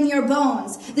shut up in your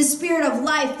bones, the Spirit of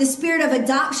life, the Spirit of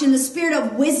adoption, the Spirit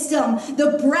of wisdom,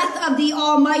 the breath of the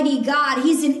Almighty God.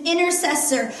 He's an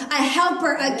intercessor, a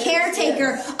helper, a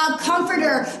caretaker, a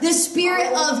comforter, the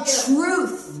Spirit of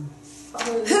truth.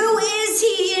 Who is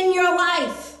he in your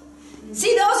life?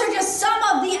 See, those are just some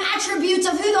of the attributes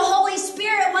of who the Holy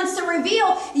Spirit wants to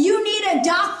reveal. You need a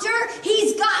doctor.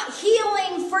 He's got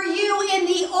healing for you in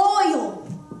the oil.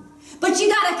 But you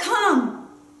got to come.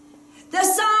 The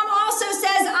psalm also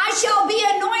says, I shall be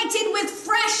anointed with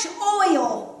fresh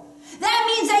oil. That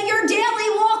means that your daily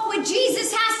walk with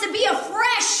Jesus has to be a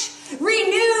fresh,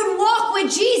 renewed walk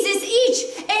with Jesus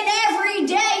each and every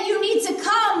day. You need to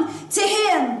come to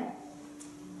him.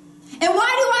 And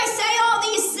why do I say all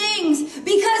these things?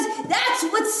 Because that's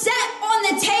what's set on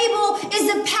the table is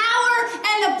the power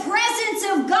and the presence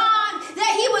of God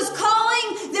that he was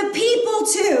calling the people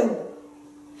to.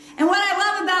 And what I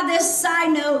love about this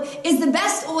side note is the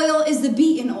best oil is the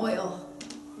beaten oil.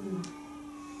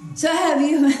 So have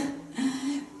you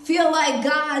feel like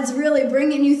God's really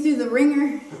bringing you through the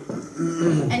ringer?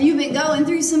 And you've been going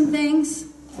through some things?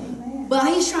 Well,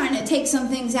 he's trying to take some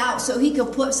things out so he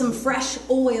could put some fresh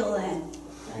oil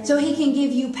in. So he can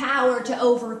give you power to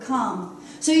overcome.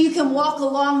 So you can walk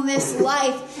along this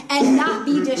life and not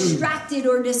be distracted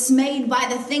or dismayed by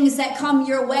the things that come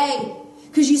your way.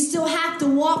 Because you still have to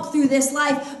walk through this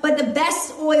life. But the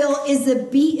best oil is the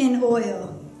beaten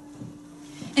oil.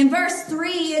 In verse 3,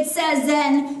 it says,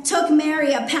 Then took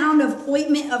Mary a pound of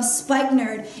ointment of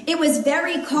spikenard. It was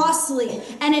very costly,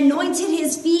 and anointed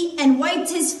his feet and wiped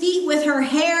his feet with her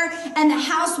hair, and the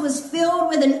house was filled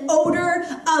with an odor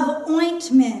of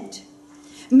ointment.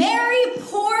 Mary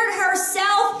poured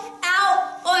herself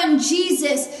out on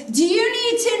Jesus. Do you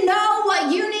need to know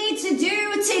what you need to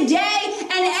do today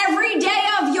and every day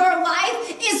of your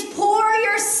life is pour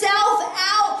yourself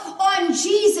out on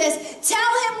Jesus. Tell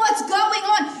him what's going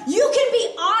on. You can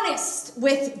be honest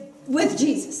with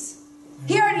Jesus.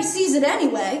 He already sees it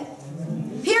anyway.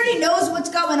 He already knows what's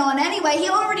going on anyway. He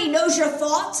already knows your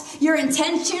thoughts, your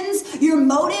intentions, your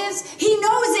motives. He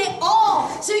knows it all.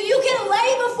 So you can lay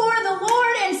before the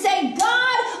Lord and say,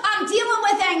 God, I'm dealing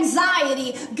with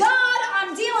anxiety. God,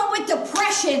 I'm dealing with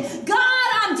depression. God,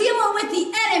 I'm dealing with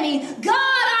the enemy.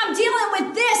 God, I'm dealing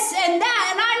with this and that.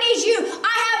 And I need you.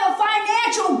 I have a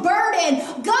financial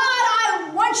burden. God, I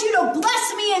want you to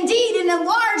bless me indeed and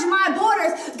enlarge my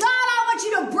borders. God, I want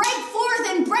you to break forth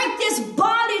and break this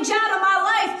bondage out of my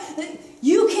life.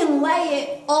 You can lay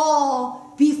it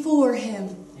all before him.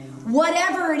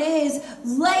 Whatever it is,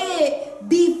 lay it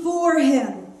before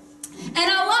him. And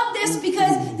I love this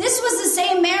because this was the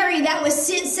same Mary that was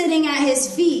sitting at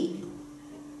his feet.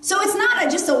 So it's not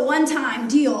just a one-time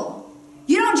deal.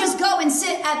 You don't just go and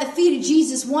sit at the feet of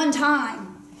Jesus one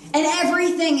time and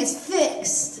everything is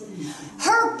fixed.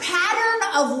 Her pattern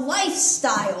of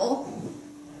lifestyle,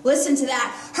 listen to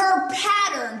that. Her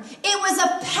pattern. It was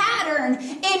a pattern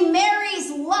in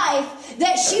Mary's life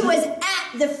that she was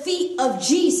at the feet of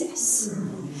Jesus.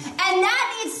 And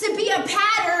that needs to be a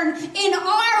pattern in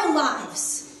our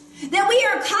lives. That we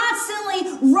are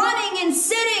constantly running and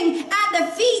sitting at the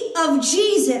feet of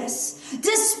Jesus.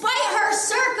 Despite her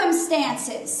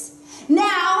circumstances.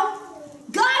 Now,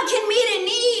 God can meet a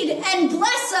need and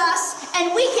bless us.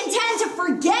 And we can tend to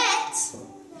forget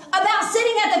about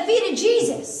sitting at the feet of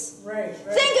Jesus. Right.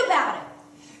 Think about it.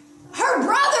 Her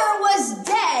brother was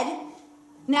dead.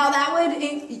 Now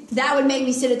that would make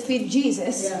me sit at the feet of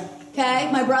Jesus. Yeah.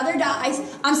 Okay, my brother dies.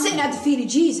 I'm sitting at the feet of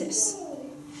Jesus.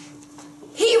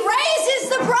 He raises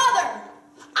the brother.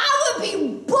 I would be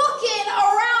booking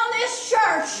around this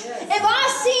church if I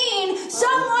seen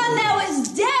someone that was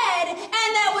dead and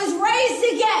that was raised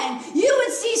again. You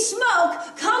would see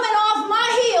smoke coming off my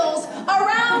heels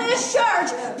around this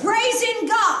church, praising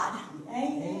God.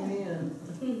 Amen.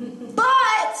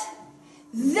 But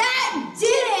that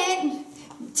didn't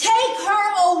take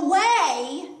her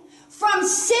away from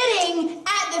sitting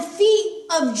at the feet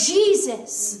of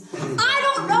Jesus.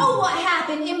 I don't know what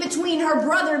happened in between her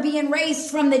brother being raised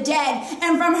from the dead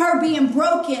and from her being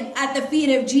broken at the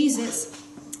feet of Jesus.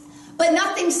 But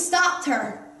nothing stopped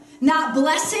her. Not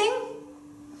blessing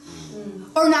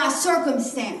or not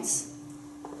circumstance.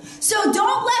 So So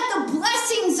don't let the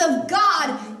blessings of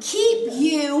God keep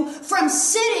you from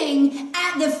sitting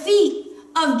at the feet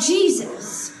of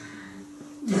Jesus.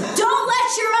 Don't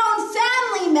let your own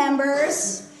family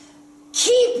members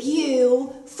keep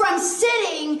you from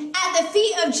sitting at the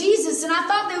feet of Jesus. And I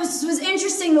thought this was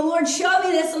interesting. The Lord showed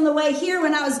me this on the way here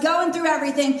when I was going through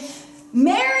everything.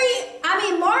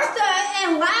 Martha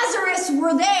and Lazarus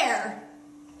were there.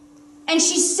 And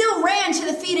she still ran to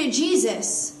the feet of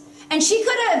Jesus. And she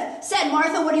could have said,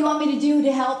 Martha, what do you want me to do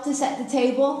to help to set the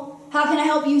table? How can I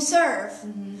help you serve?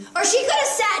 Or she could have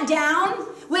sat down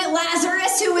with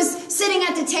Lazarus, who was sitting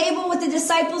at the table with the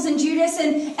disciples and Judas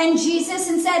and Jesus,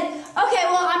 and said, okay,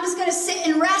 well, I'm just going to sit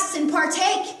and rest and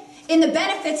partake in the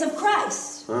benefits of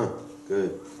Christ.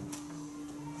 Good.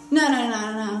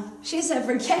 No. She said,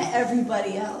 forget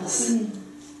everybody else.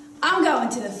 I'm going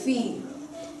to the feet.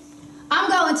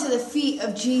 I'm going to the feet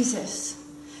of Jesus.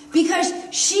 Because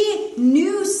she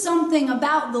knew something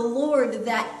about the Lord,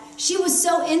 that she was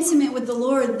so intimate with the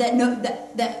Lord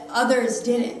that others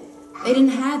didn't. They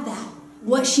didn't have that.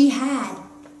 What she had.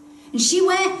 And she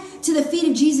went to the feet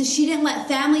of Jesus. She didn't let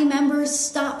family members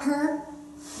stop her.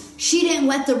 She didn't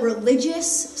let the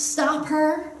religious stop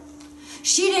her.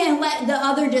 She didn't let the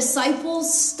other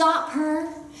disciples stop her.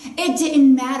 It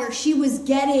didn't matter. She was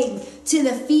getting to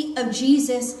the feet of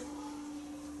Jesus.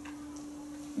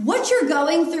 What you're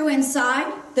going through inside,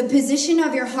 the position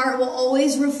of your heart will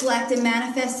always reflect and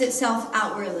manifest itself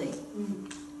outwardly.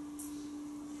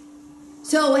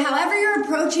 So however you're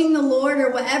approaching the Lord or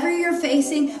whatever you're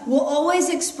facing will always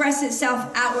express itself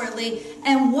outwardly.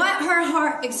 And what her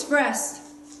heart expressed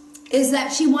is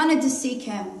that she wanted to seek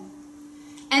him.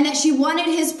 And that she wanted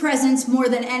his presence more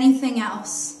than anything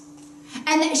else.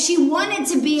 And that she wanted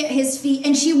to be at his feet.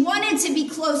 And she wanted to be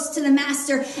close to the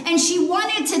master. And she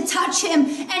wanted to touch him.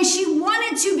 And she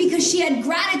wanted to because she had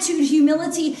gratitude,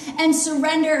 humility, and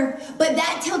surrender. But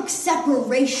that took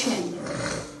separation.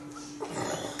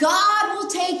 God will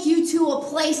take you to a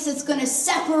place that's going to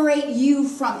separate you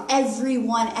from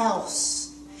everyone else.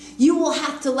 You will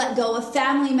have to let go of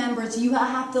family members. You will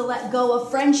have to let go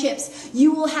of friendships.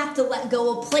 You will have to let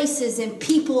go of places and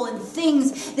people and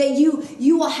things that you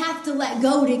will have to let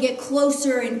go to get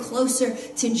closer and closer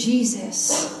to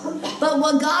Jesus. But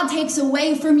what God takes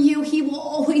away from you, he will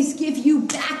always give you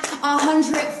back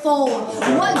 100-fold.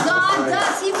 What God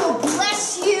does, he will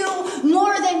bless you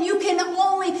more than you can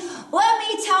only... Let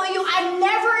me tell you, I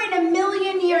never in a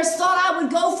million years thought I would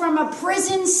go from a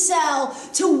prison cell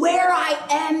to where I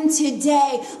am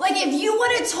today. Like if you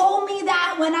would have told me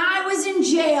that when I was in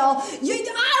jail, I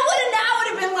would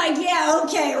have been like, yeah,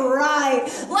 okay, right.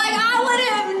 Like I would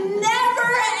have never,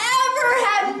 ever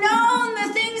have known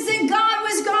the things that God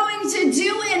was going to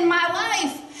do in my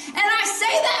life. And I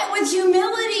say that with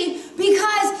humility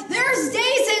because there's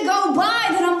days that go by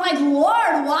that I'm like,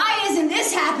 Lord, why isn't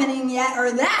this happening yet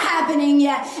or that happening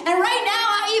yet? And right now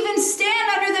I even stand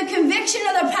under the conviction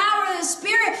of the power of the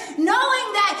Spirit, knowing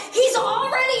that he's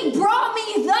already brought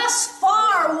me thus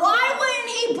far. Why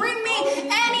wouldn't he bring me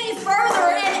any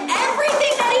further? And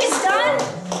everything that he's done,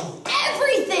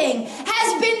 everything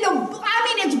has been,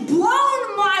 it's blown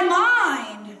my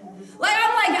mind. Like,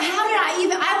 I'm like, how did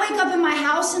I wake up in my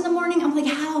house in the morning, I'm like,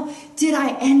 how did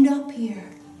I end up here?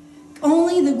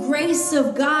 Only the grace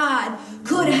of God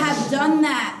could have done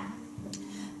that.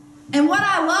 And what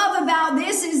I love about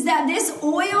this is that this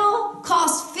oil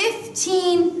costs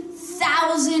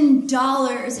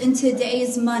 $15,000 in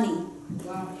today's money.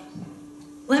 Wow.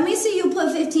 Let me see you put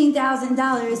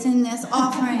 $15,000 in this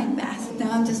offering basket.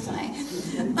 No, I'm just playing.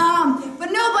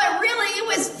 But really, it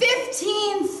was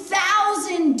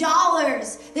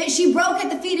 $15,000 that she broke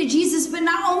at the feet of Jesus. But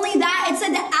not only that, it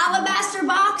said the alabaster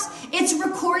box. It's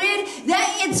recorded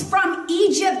that it's from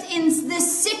Egypt in the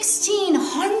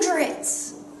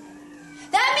 1600s.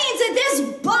 That means that this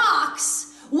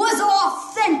box was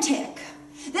authentic.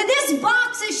 That this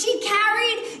box that she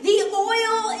carried the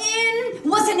oil in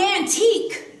was an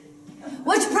antique,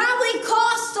 which probably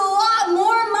cost a lot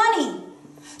more money.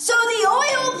 So the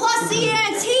oil plus the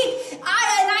antique,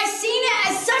 I seen it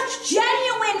as such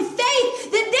genuine faith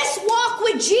that this walk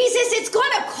with Jesus, it's going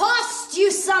to cost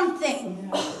you something.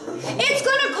 It's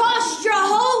going to cost your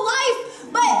whole life.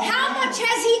 But how much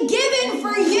has he given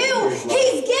for you?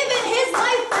 He's given his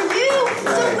life for you,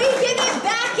 so we give it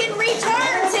back in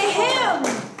return to him.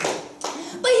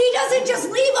 But he doesn't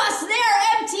just leave us there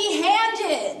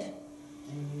empty-handed.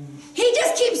 He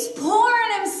just keeps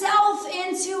pouring himself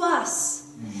into us.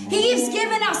 He's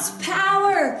given us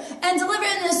power and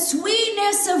delivering the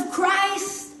sweetness of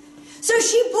Christ. So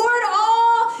she poured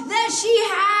all that she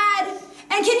had.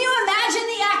 And can you imagine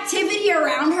the activity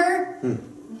around her?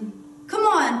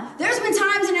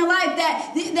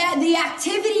 like that the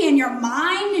activity in your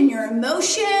mind and your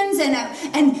emotions,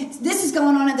 and this is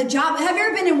going on at the job. Have you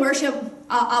ever been in worship?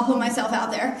 I'll put myself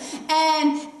out there.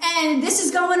 And this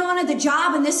is going on at the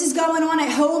job, and this is going on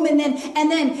at home, and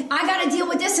then I got to deal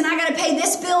with this, and I got to pay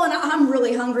this bill, and I'm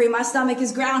really hungry. My stomach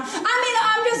is growling.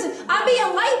 I'm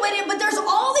being light with it, but there's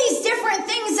all these different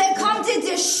things that come to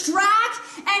distract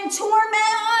and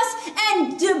torment us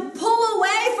and to pull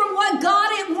away from what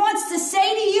God wants to say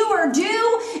to you or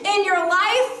do in your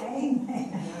life.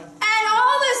 Amen. And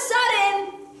all of a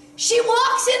sudden, she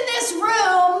walks in this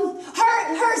room,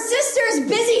 her sister's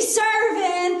busy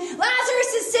serving,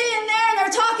 Lazarus is sitting there and they're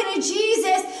talking to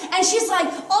Jesus, and she's like,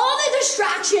 all the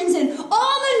distractions and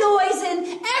all the noise and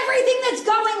everything that's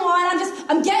going on,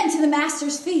 I'm getting to the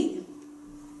master's feet.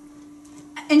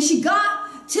 And she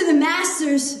got to the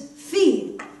master's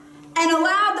feet and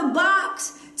allowed the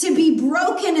box to be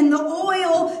broken and the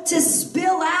oil to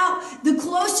spill out. The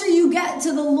closer you get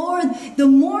to the Lord, the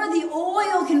more the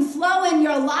oil can flow in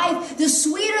your life, the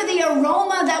sweeter the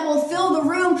aroma that will fill the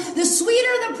room, the sweeter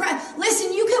the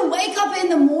Listen, you can wake up in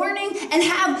the morning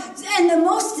and the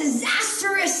most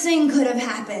disastrous thing could have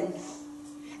happened.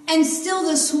 And still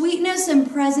the sweetness and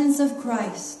presence of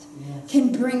Christ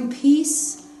can bring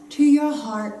peace to your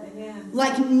heart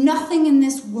like nothing in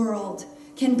this world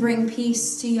can bring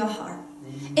peace to your heart.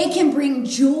 It can bring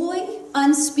joy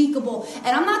unspeakable. And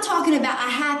I'm not talking about a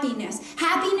happiness.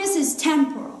 Happiness is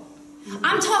temporal.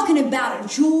 I'm talking about a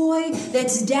joy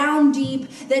that's down deep,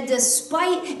 that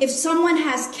despite if someone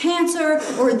has cancer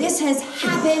or this has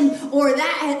happened or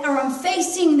I'm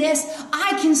facing this,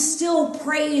 I can still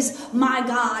praise my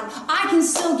God. I can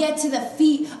still get to the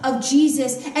feet of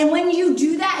Jesus. And when you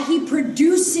do that, he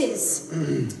produces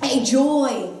a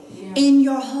joy in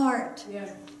your heart.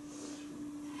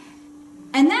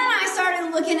 And then I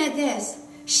started looking at this.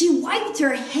 She wiped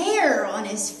her hair on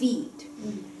his feet.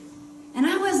 And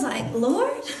I was like,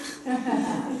 Lord,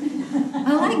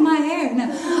 I like my hair. No.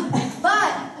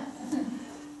 But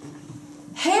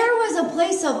hair was a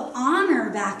place of honor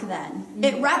back then.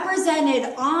 It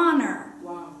represented honor.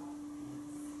 Wow.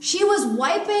 She was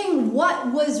wiping what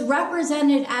was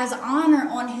represented as honor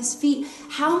on his feet.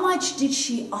 How much did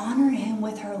she honor him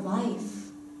with her life?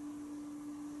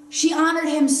 She honored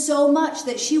him so much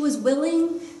that she was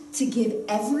willing to give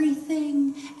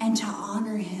everything and to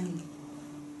honor him.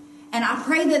 And I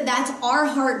pray that that's our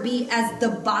heartbeat as the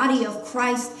body of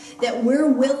Christ, that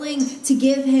we're willing to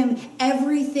give him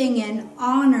everything and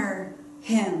honor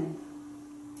him.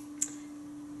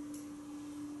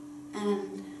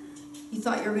 And you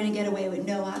thought you were going to get away with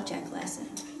no object lesson.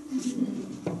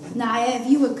 Naya, if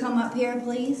you would come up here,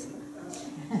 please.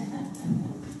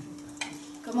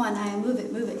 Come on, Naya, move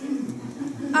it.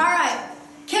 All right,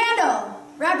 candle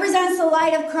represents the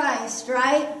light of Christ,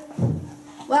 right?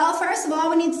 Well, first of all,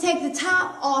 we need to take the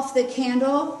top off the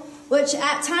candle, which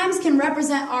at times can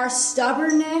represent our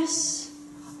stubbornness,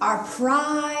 our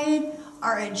pride,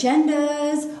 our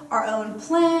agendas, our own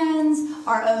plans,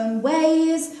 our own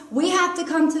ways. We have to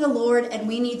come to the Lord and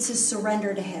we need to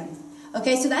surrender to him.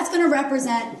 Okay, so that's going to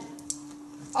represent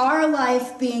our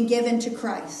life being given to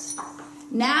Christ.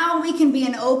 Now we can be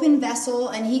an open vessel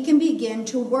and he can begin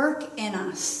to work in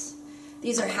us.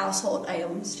 These are household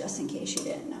items, just in case you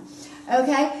didn't know.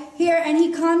 Okay, here, and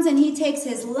he comes and he takes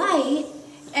his light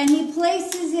and he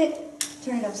places it,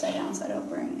 turn it upside down so I don't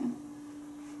burn you.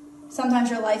 Sometimes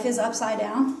your life is upside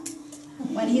down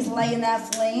when he's lighting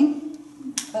that flame.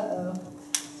 Uh-oh.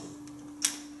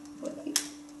 Wait,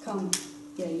 come.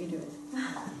 Yeah, you do it.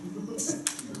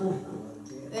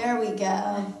 There we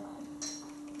go.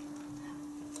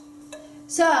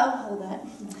 So, hold that.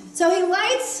 So he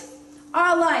lights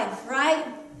our life, right?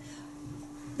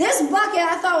 This bucket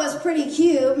I thought was pretty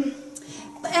cute. And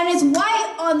it's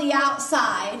white on the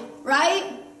outside,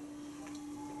 right?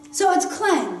 So it's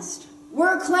cleansed.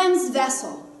 We're a cleansed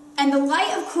vessel. And the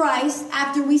light of Christ,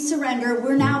 after we surrender,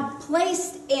 we're now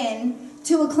placed in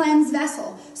to a cleansed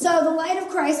vessel. So the light of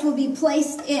Christ will be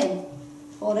placed in.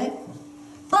 Hold it.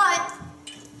 But,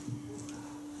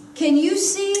 can you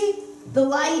see the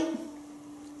light?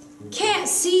 Can't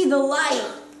see the light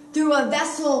through a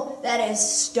vessel that is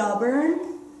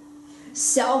stubborn,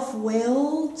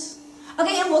 self-willed.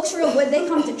 Okay, it looks real good. They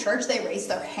come to church, they raise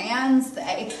their hands,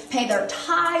 they pay their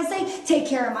tithes, they take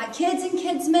care of my kids in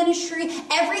kids ministry.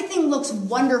 Everything looks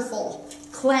wonderful,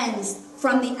 cleansed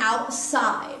from the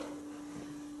outside.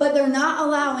 But they're not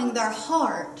allowing their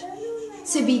heart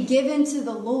to be given to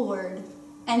the Lord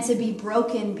and to be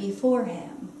broken before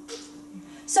him.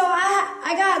 So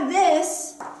I got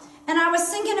this, and I was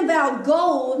thinking about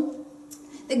gold.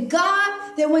 That God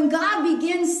that when God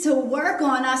begins to work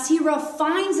on us, he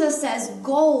refines us as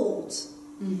gold.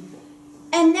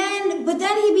 But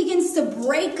then he begins to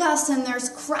break us, and there's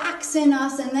cracks in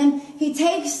us, and then he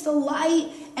takes the light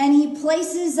and he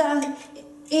places the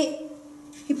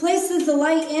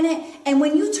light in it. And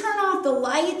when you turn off the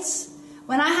lights,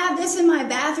 when I have this in my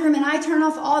bathroom and I turn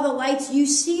off all the lights, you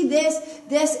see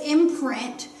this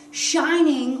imprint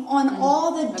shining on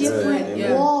all the different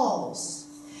walls.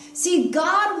 See,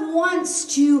 God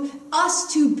wants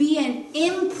us to be an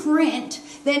imprint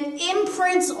that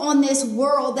imprints on this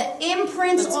world, that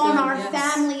imprints on our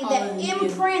family, that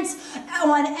imprints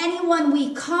on anyone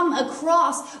we come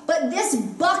across. But this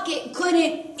bucket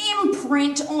couldn't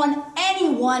imprint on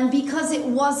anyone because it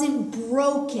wasn't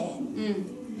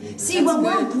broken. See, when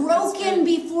we're broken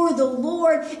before the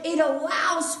Lord, it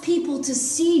allows people to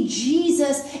see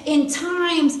Jesus in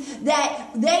times that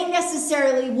they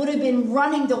necessarily would have been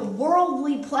running to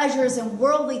worldly pleasures and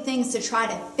worldly things to try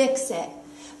to fix it.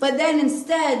 But then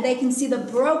instead, they can see the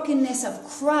brokenness of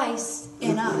Christ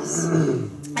in us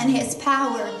and his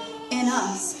power in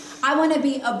us. I want to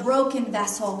be a broken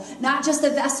vessel, not just a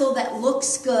vessel that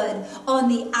looks good on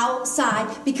the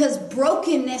outside, because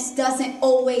brokenness doesn't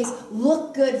always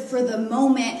look good for the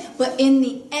moment, but in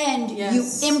the end, you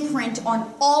imprint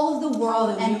on all of the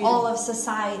world and all of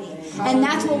society. And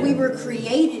that's what we were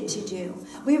created to do.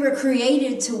 We were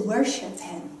created to worship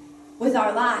him with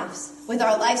our lives, with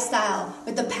our lifestyle,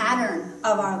 with the pattern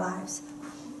of our lives.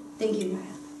 Thank you, Naya.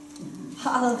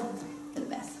 Hallelujah. You're the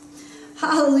best.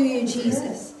 Hallelujah,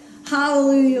 Jesus.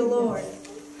 Hallelujah, Lord.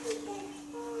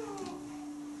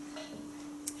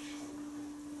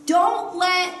 Don't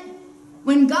let,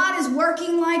 when God is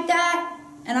working like that,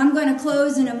 and I'm going to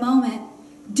close in a moment,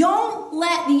 don't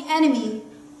let the enemy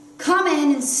come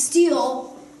in and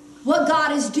steal what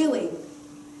God is doing.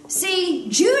 See,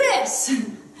 Judas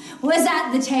was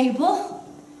at the table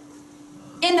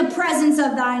in the presence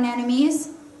of thine enemies,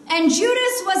 and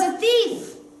Judas was a thief.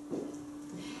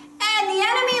 And the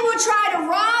enemy will try to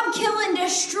rob, kill, and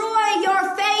destroy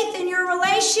your faith and your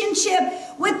relationship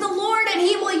with the Lord. And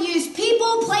he will use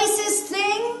people, places,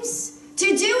 things to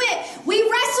do it. We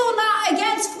wrestle not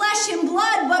against flesh and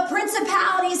blood, but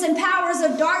principalities and powers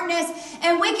of darkness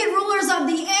and wicked rulers of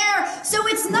the air. So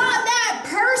it's not that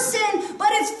person, but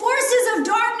it's forces of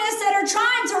darkness that are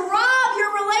trying to rob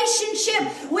your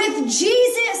relationship with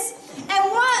Jesus. And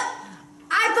what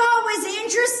I thought was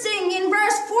interesting in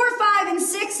verse 4, 5, and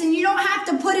 6, and you don't have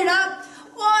to put it up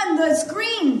on the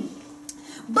screen.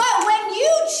 But when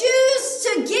you choose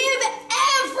to give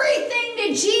everything to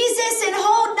Jesus and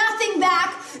hold nothing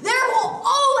back, there will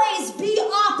always be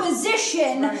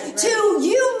opposition to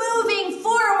you moving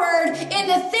forward in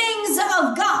the things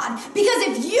of God. Because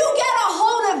if you get a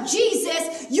hold of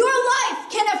Jesus, your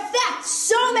life can affect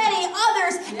so many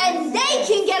others, and they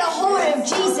can get a hold of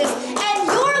Jesus, and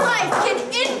your life can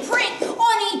imprint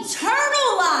on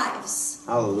eternal lives.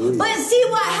 Hallelujah. But see,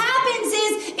 what happens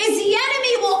is the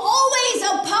enemy will always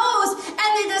oppose,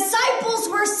 and the disciples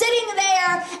were sitting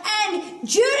there, and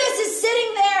Judas is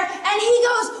sitting there, and he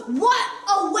goes, what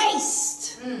a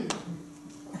waste.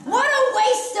 What a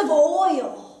waste of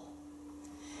oil.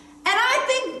 And I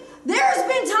think there's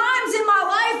been times in my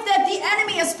life that the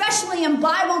enemy, especially in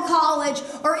Bible college,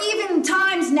 or even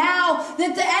times now,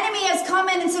 that the enemy has come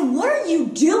in and said, what are you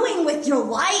doing with your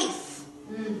life?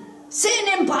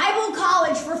 Sitting in Bible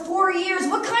college for 4 years,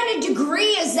 what kind of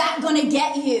degree is that going to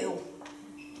get you?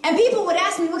 And people would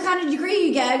ask me, what kind of degree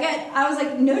you get? I was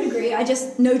like, no degree, I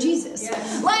just know Jesus. Yeah.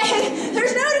 Like,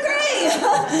 there's no degree.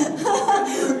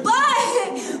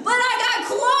 but I got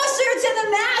closer to the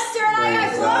Master, and I got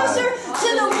closer to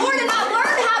the Lord, and I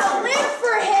learned how to live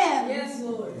for him. Yes,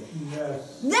 Lord.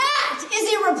 Yes. That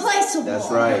is irreplaceable.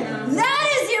 That's right. That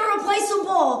is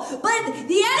irreplaceable. But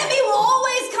the enemy will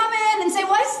always come in and say,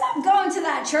 why stop going to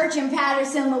that church in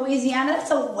Patterson, Louisiana?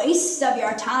 That's a waste of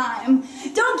your time.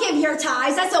 Don't give your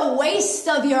tithes. That's a waste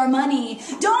of your money.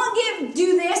 Don't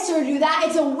do this or do that.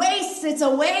 It's a waste. It's a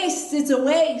waste. It's a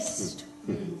waste.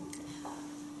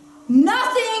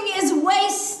 Nothing is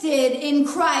wasted in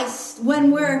Christ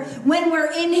when we're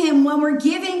in him, when we're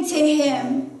giving to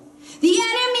him. The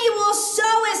enemy will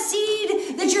sow a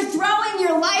seed that you're throwing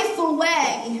your life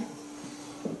away.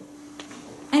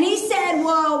 And he said,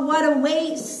 well, what a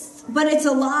waste. But it's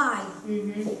a lie.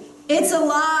 Mm-hmm. It's a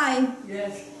lie.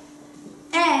 Yes.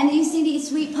 And you see these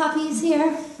sweet puppies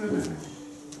here?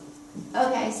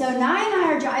 Okay, so Nye and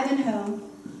I are driving home.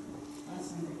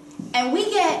 And we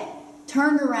get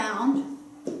turned around.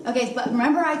 Okay, but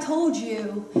remember I told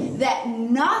you that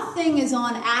nothing is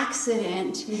on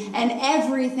accident and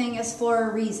everything is for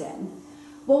a reason.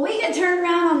 Well, we get turned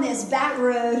around on this back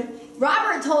road.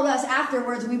 Robert told us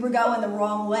afterwards we were going the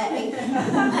wrong way.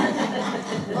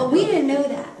 Well, we didn't know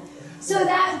that. So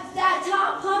that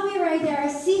top puppy right there, I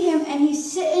see him, and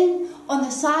he's sitting on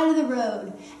the side of the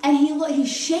road, and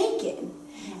he's shaking.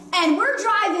 And we're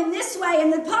driving this way,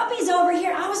 and the puppy's over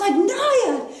here. I was like,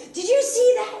 Naya, did you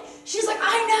see that? She's like,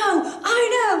 I know.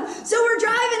 So we're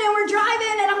driving,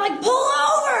 and I'm like, pull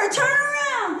over, turn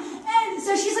around. And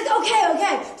so she's like,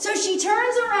 okay. So she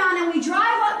turns around, and we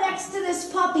drive up next to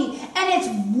this puppy, and it's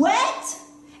wet,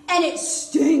 and it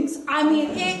stinks. I mean,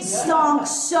 it stunk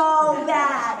so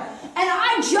bad. And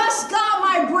I just got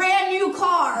my brand new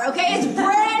car, okay? It's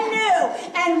brand new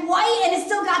and white, and it's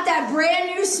still got that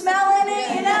brand new smell in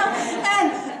it, you know?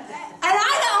 And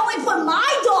I only put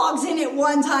my dogs in it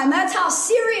one time. That's how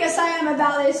serious I am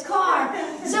about this car.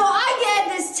 So I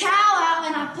get this towel out,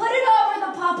 and I put it over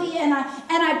the puppy, and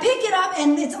I pick it up,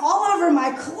 and it's all over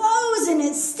my clothes, and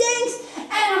it stinks.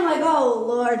 And I'm like, oh,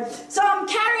 Lord. So I'm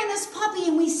carrying this puppy,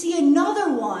 and we see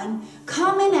another one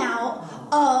coming out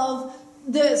of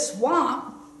the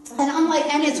swamp, and I'm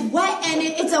like, and it's wet, and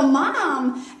it's a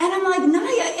mom, and I'm like,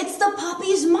 Naya, it's the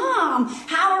puppy's mom.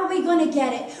 How are we going to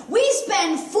get it? We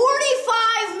spend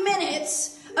 45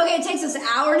 minutes. Okay, it takes us an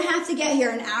hour and a half to get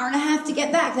here, an hour and a half to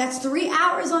get back. That's 3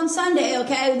 hours on Sunday,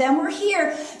 okay? Then we're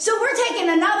here. So we're taking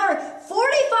another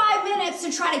 45 minutes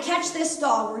to try to catch this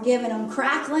dog. We're giving him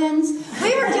cracklins.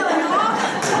 We were doing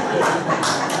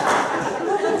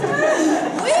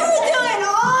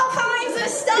all kinds of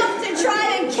stuff to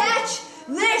try to catch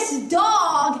this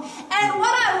dog. And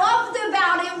what I loved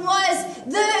about it was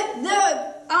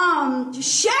the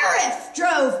sheriff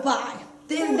drove by.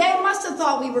 They must have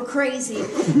thought we were crazy.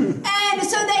 And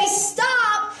so they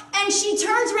stop, and she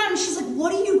turns around, and she's like,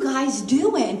 what are you guys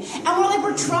doing? And we're like,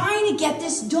 we're trying to get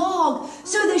this dog.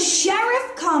 So the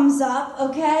sheriff comes up,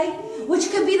 okay, which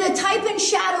could be the type and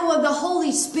shadow of the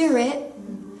Holy Spirit,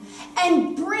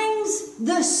 and brings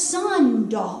the son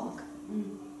dog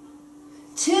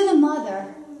to the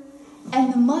mother,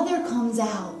 and the mother comes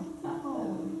out.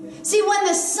 See, when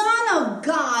the Son of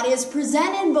God is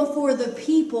presented before the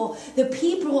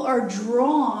people are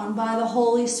drawn by the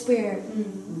Holy Spirit.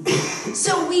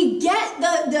 So we get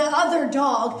the other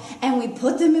dog, and we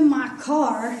put them in my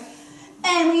car,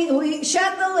 and we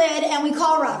shut the lid, and we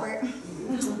call Robert.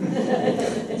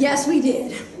 Yes, we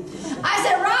did. I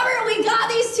said, Robert, we got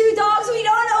these two dogs. We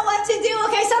don't know what to do.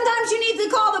 Okay, sometimes you need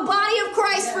to call the body of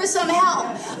Christ for some help.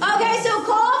 Okay, so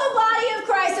call the body of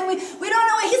Christ, and we don't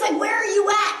know. He's like, where are you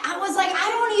at? I was like, I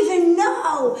don't even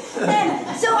know. And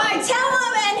so I tell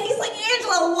him, and he's like,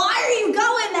 Angela, why are you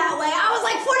going that way? I was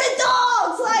like, for the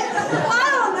dogs. Like, I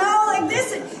don't know. Like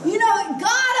this, you know,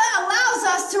 God allows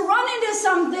us to run into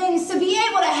some things to be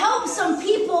able to help some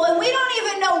people, and we don't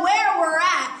even know where we're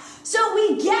at. So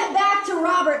we get back to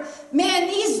Robert. Man,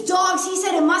 these dogs, he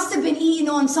said it must have been eaten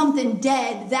on something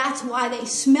dead. That's why they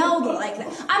smelled like that.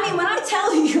 I mean, when I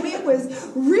tell you, it was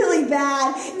really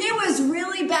bad. It was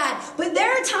really bad. But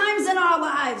there are times in our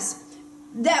lives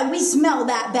that we smell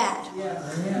that bad.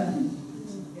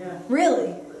 Yeah.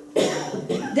 Really.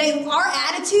 Our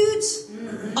attitudes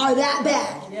are that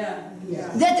bad. Yeah.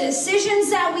 That the decisions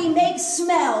that we make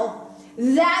smell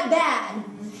that bad.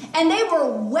 And they were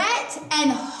wet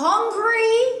and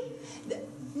hungry.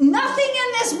 Nothing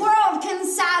in this world can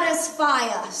satisfy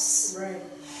us. Right.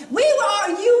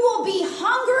 You will be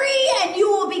hungry, and you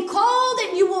will be cold,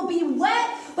 and you will be wet.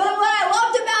 But what I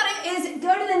loved about it is,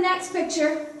 go to the next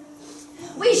picture.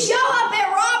 We show up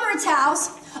at Robert's house.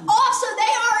 Also,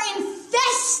 they are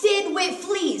infested with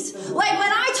fleas. Like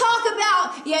when I talk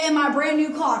about, in my brand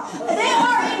new car, they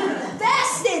are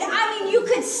infested. I mean, you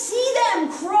could see them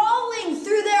crawling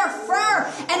through their fur.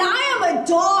 And I am a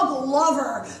dog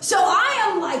lover. So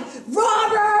I am like,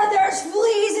 Robert, there's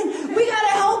fleas, and we got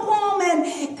to help them.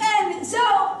 And so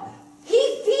he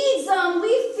feeds them.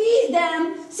 We feed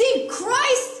them. See,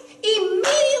 Christ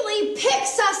immediately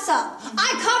picks us up. I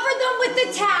covered them with the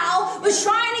towel, was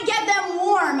trying to get them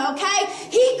warm, okay?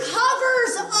 He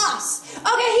covers us.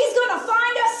 Okay, he's going to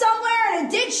find us somewhere in a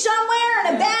ditch somewhere,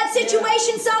 in a bad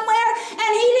situation somewhere,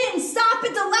 and he didn't stop at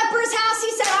the leper's house.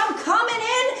 He said, I'm coming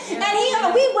in,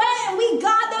 and we went and we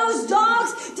got those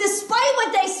dogs, despite what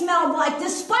they smelled like,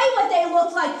 despite what they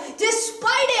looked like,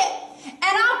 despite it.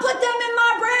 And I put them in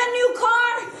my brand new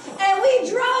car, and we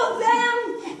drove them,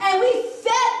 and we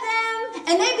fed them,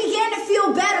 and they began to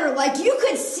feel better. Like you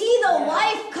could see the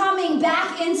life coming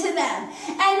back into them.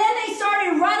 And then they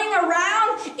started running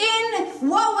around in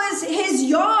what was his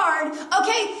yard.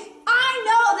 Okay, I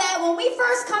know that when we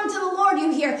first come to the Lord,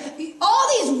 you hear all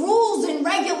these rules and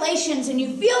regulations, and you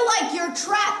feel like you're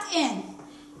trapped in.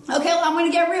 Okay, well, I'm going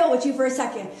to get real with you for a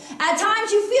second. At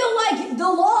times you feel like the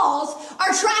walls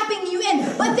are trapping you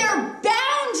in, but they're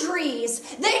boundaries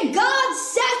that God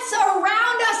sets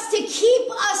around us to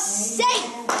keep us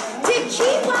safe, to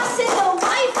keep us in the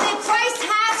life that Christ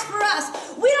has for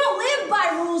us. We don't live by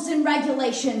rules and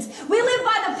regulations. We live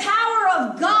by the power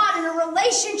of God in a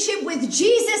relationship with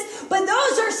Jesus, but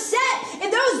those are set. If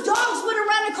those dogs would have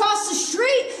run across the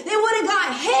street, they would have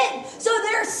got hit. So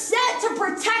they're set to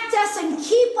protect us and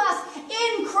keep us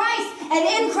in Christ. And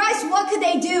in Christ, what could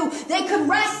they do? They could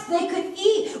rest. They could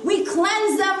eat. We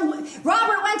cleanse them.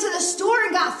 Robert went to the store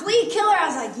and got flea killer. I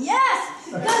was like, yes,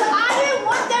 because I didn't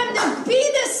want them to be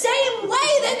the same way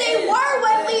that they were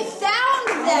when we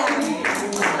found them.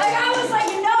 Like, I was like,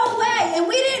 no way. And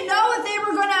we didn't know if they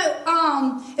were going to,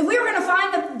 if we were going to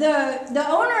find the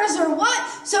owners or what.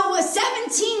 So it was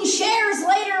 17 shares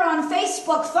later on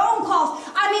Facebook, phone calls.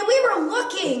 I mean, we were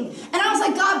looking, and I was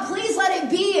like, God, please let it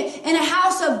be in a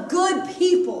house of good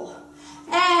people.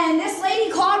 And this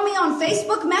lady called me on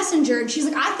Facebook Messenger, and she's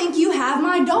like, I think you have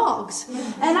my dogs.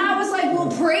 And I was like, well,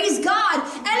 praise God.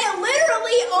 And it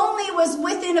literally only was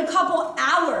within a couple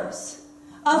hours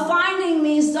of finding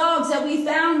these dogs that we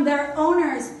found their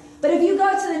owners. But if you go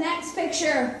to the next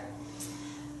picture,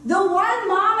 the one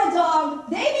mama dog,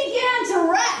 they began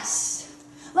to rest.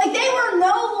 Like they were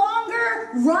no longer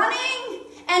running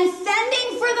and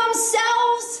fending for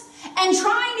themselves and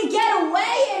trying to get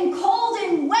away in cold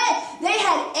and wet. They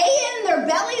had eaten, their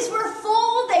bellies were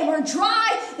full, they were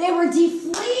dry, they were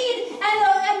defleed,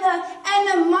 and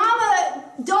the mama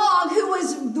dog, who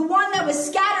was the one that was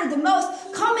scattered the most,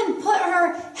 come and put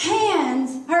her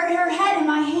hands, her head in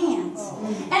my hands.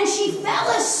 And she fell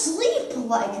asleep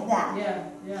like that. Yeah.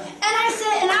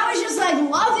 And I was just like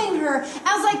loving her.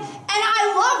 I was like, and I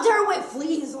loved her with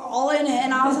fleas all in it.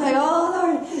 And I was like, oh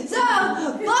Lord. So,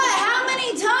 but how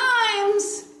many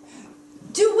times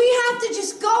do we have to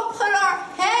just go put our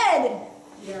head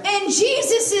in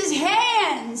Jesus'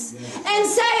 hands and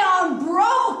say, I'm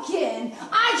broken.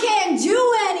 I can't do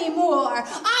anymore.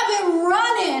 I've been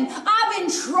running. I've been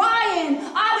trying.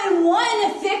 I've been wanting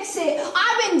to fix it.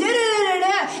 I've been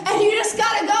da-da-da-da-da. And you just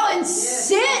got to go and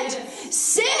sit.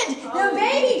 The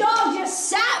baby dog just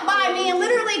sat by me and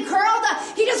literally curled up.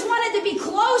 He just wanted to be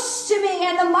close to me.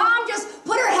 And the mom just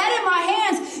put her head in my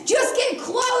hands. Just get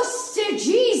close to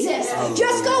Jesus.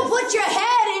 Just go put your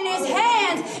head in his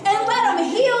hands and let him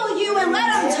heal you and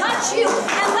let him touch you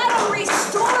and let him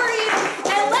restore you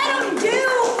and let him do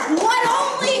what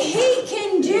only he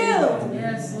can do.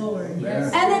 Yes, Lord.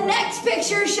 Yes. And the next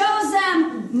picture shows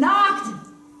them knocked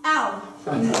out.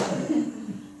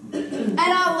 And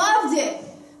I loved it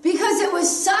because it was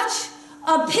such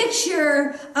a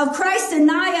picture of Christ and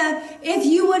Naya. If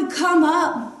you would come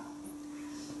up.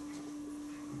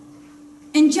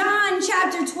 In John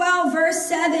chapter 12, verse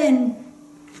 7,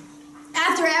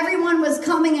 after everyone was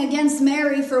coming against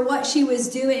Mary for what she was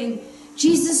doing,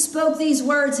 Jesus spoke these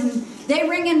words, and they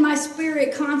ring in my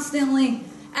spirit constantly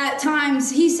at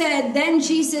times. He said, then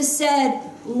Jesus said,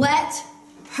 let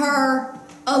her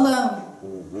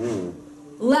alone.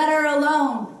 Let her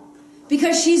alone.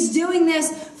 Because she's doing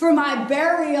this for my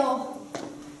burial.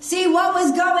 See, what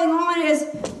was going on is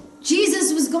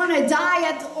Jesus was going to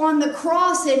die on the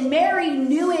cross, and Mary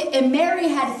knew it, and Mary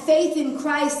had faith in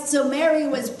Christ. So Mary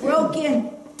was broken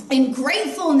in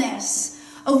gratefulness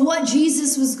of what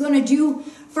Jesus was going to do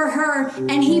for her,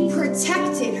 and he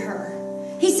protected her.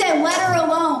 He said, let her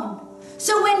alone.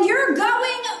 So when you're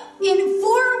going in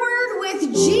forward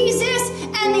with Jesus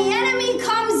and the enemy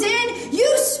comes in,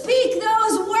 you speak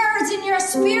those words in your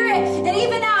spirit, and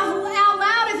even out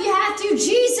loud if you have to.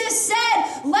 Jesus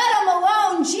said, let him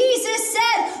alone. Jesus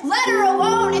said, let her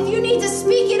alone. If you need to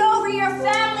speak it over your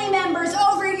family members,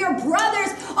 over your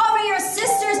brothers, over your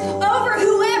sisters, over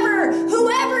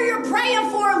whoever you're praying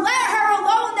for, let her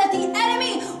alone, that the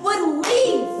enemy would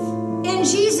leave in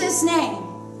Jesus' name.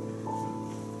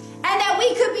 And that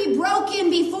we could be broken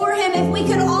before him. If we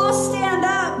could all stand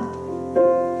up.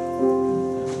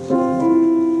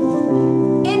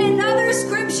 In another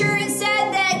scripture it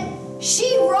said that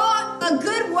she wrought a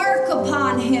good work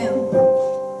upon him.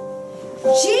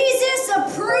 Jesus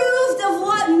approved of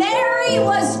what Mary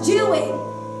was doing.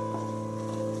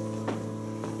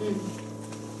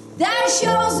 That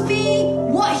shows me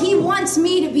what he wants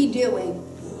me to be doing.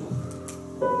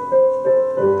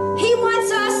 He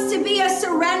wants us to be a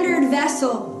surrendered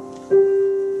vessel.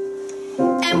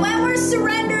 And when we're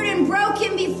surrendered and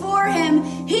broken before him,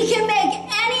 he can make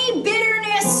any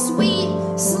bitterness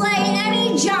sweet, slay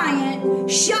any giant,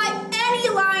 shut any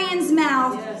lion's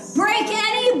mouth, break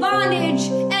any bondage,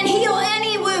 and heal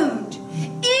any wound.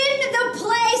 In the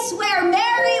place where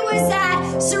Mary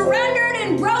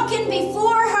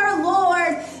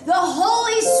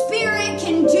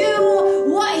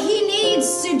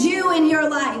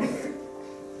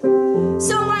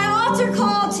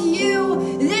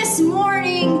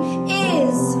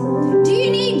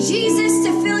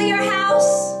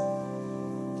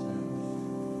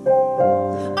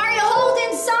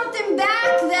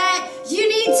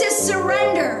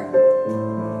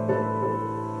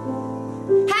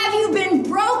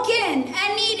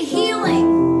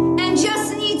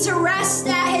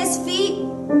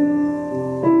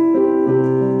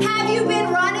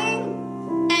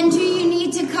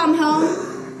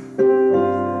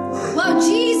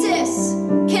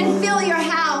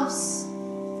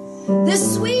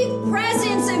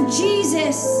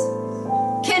this.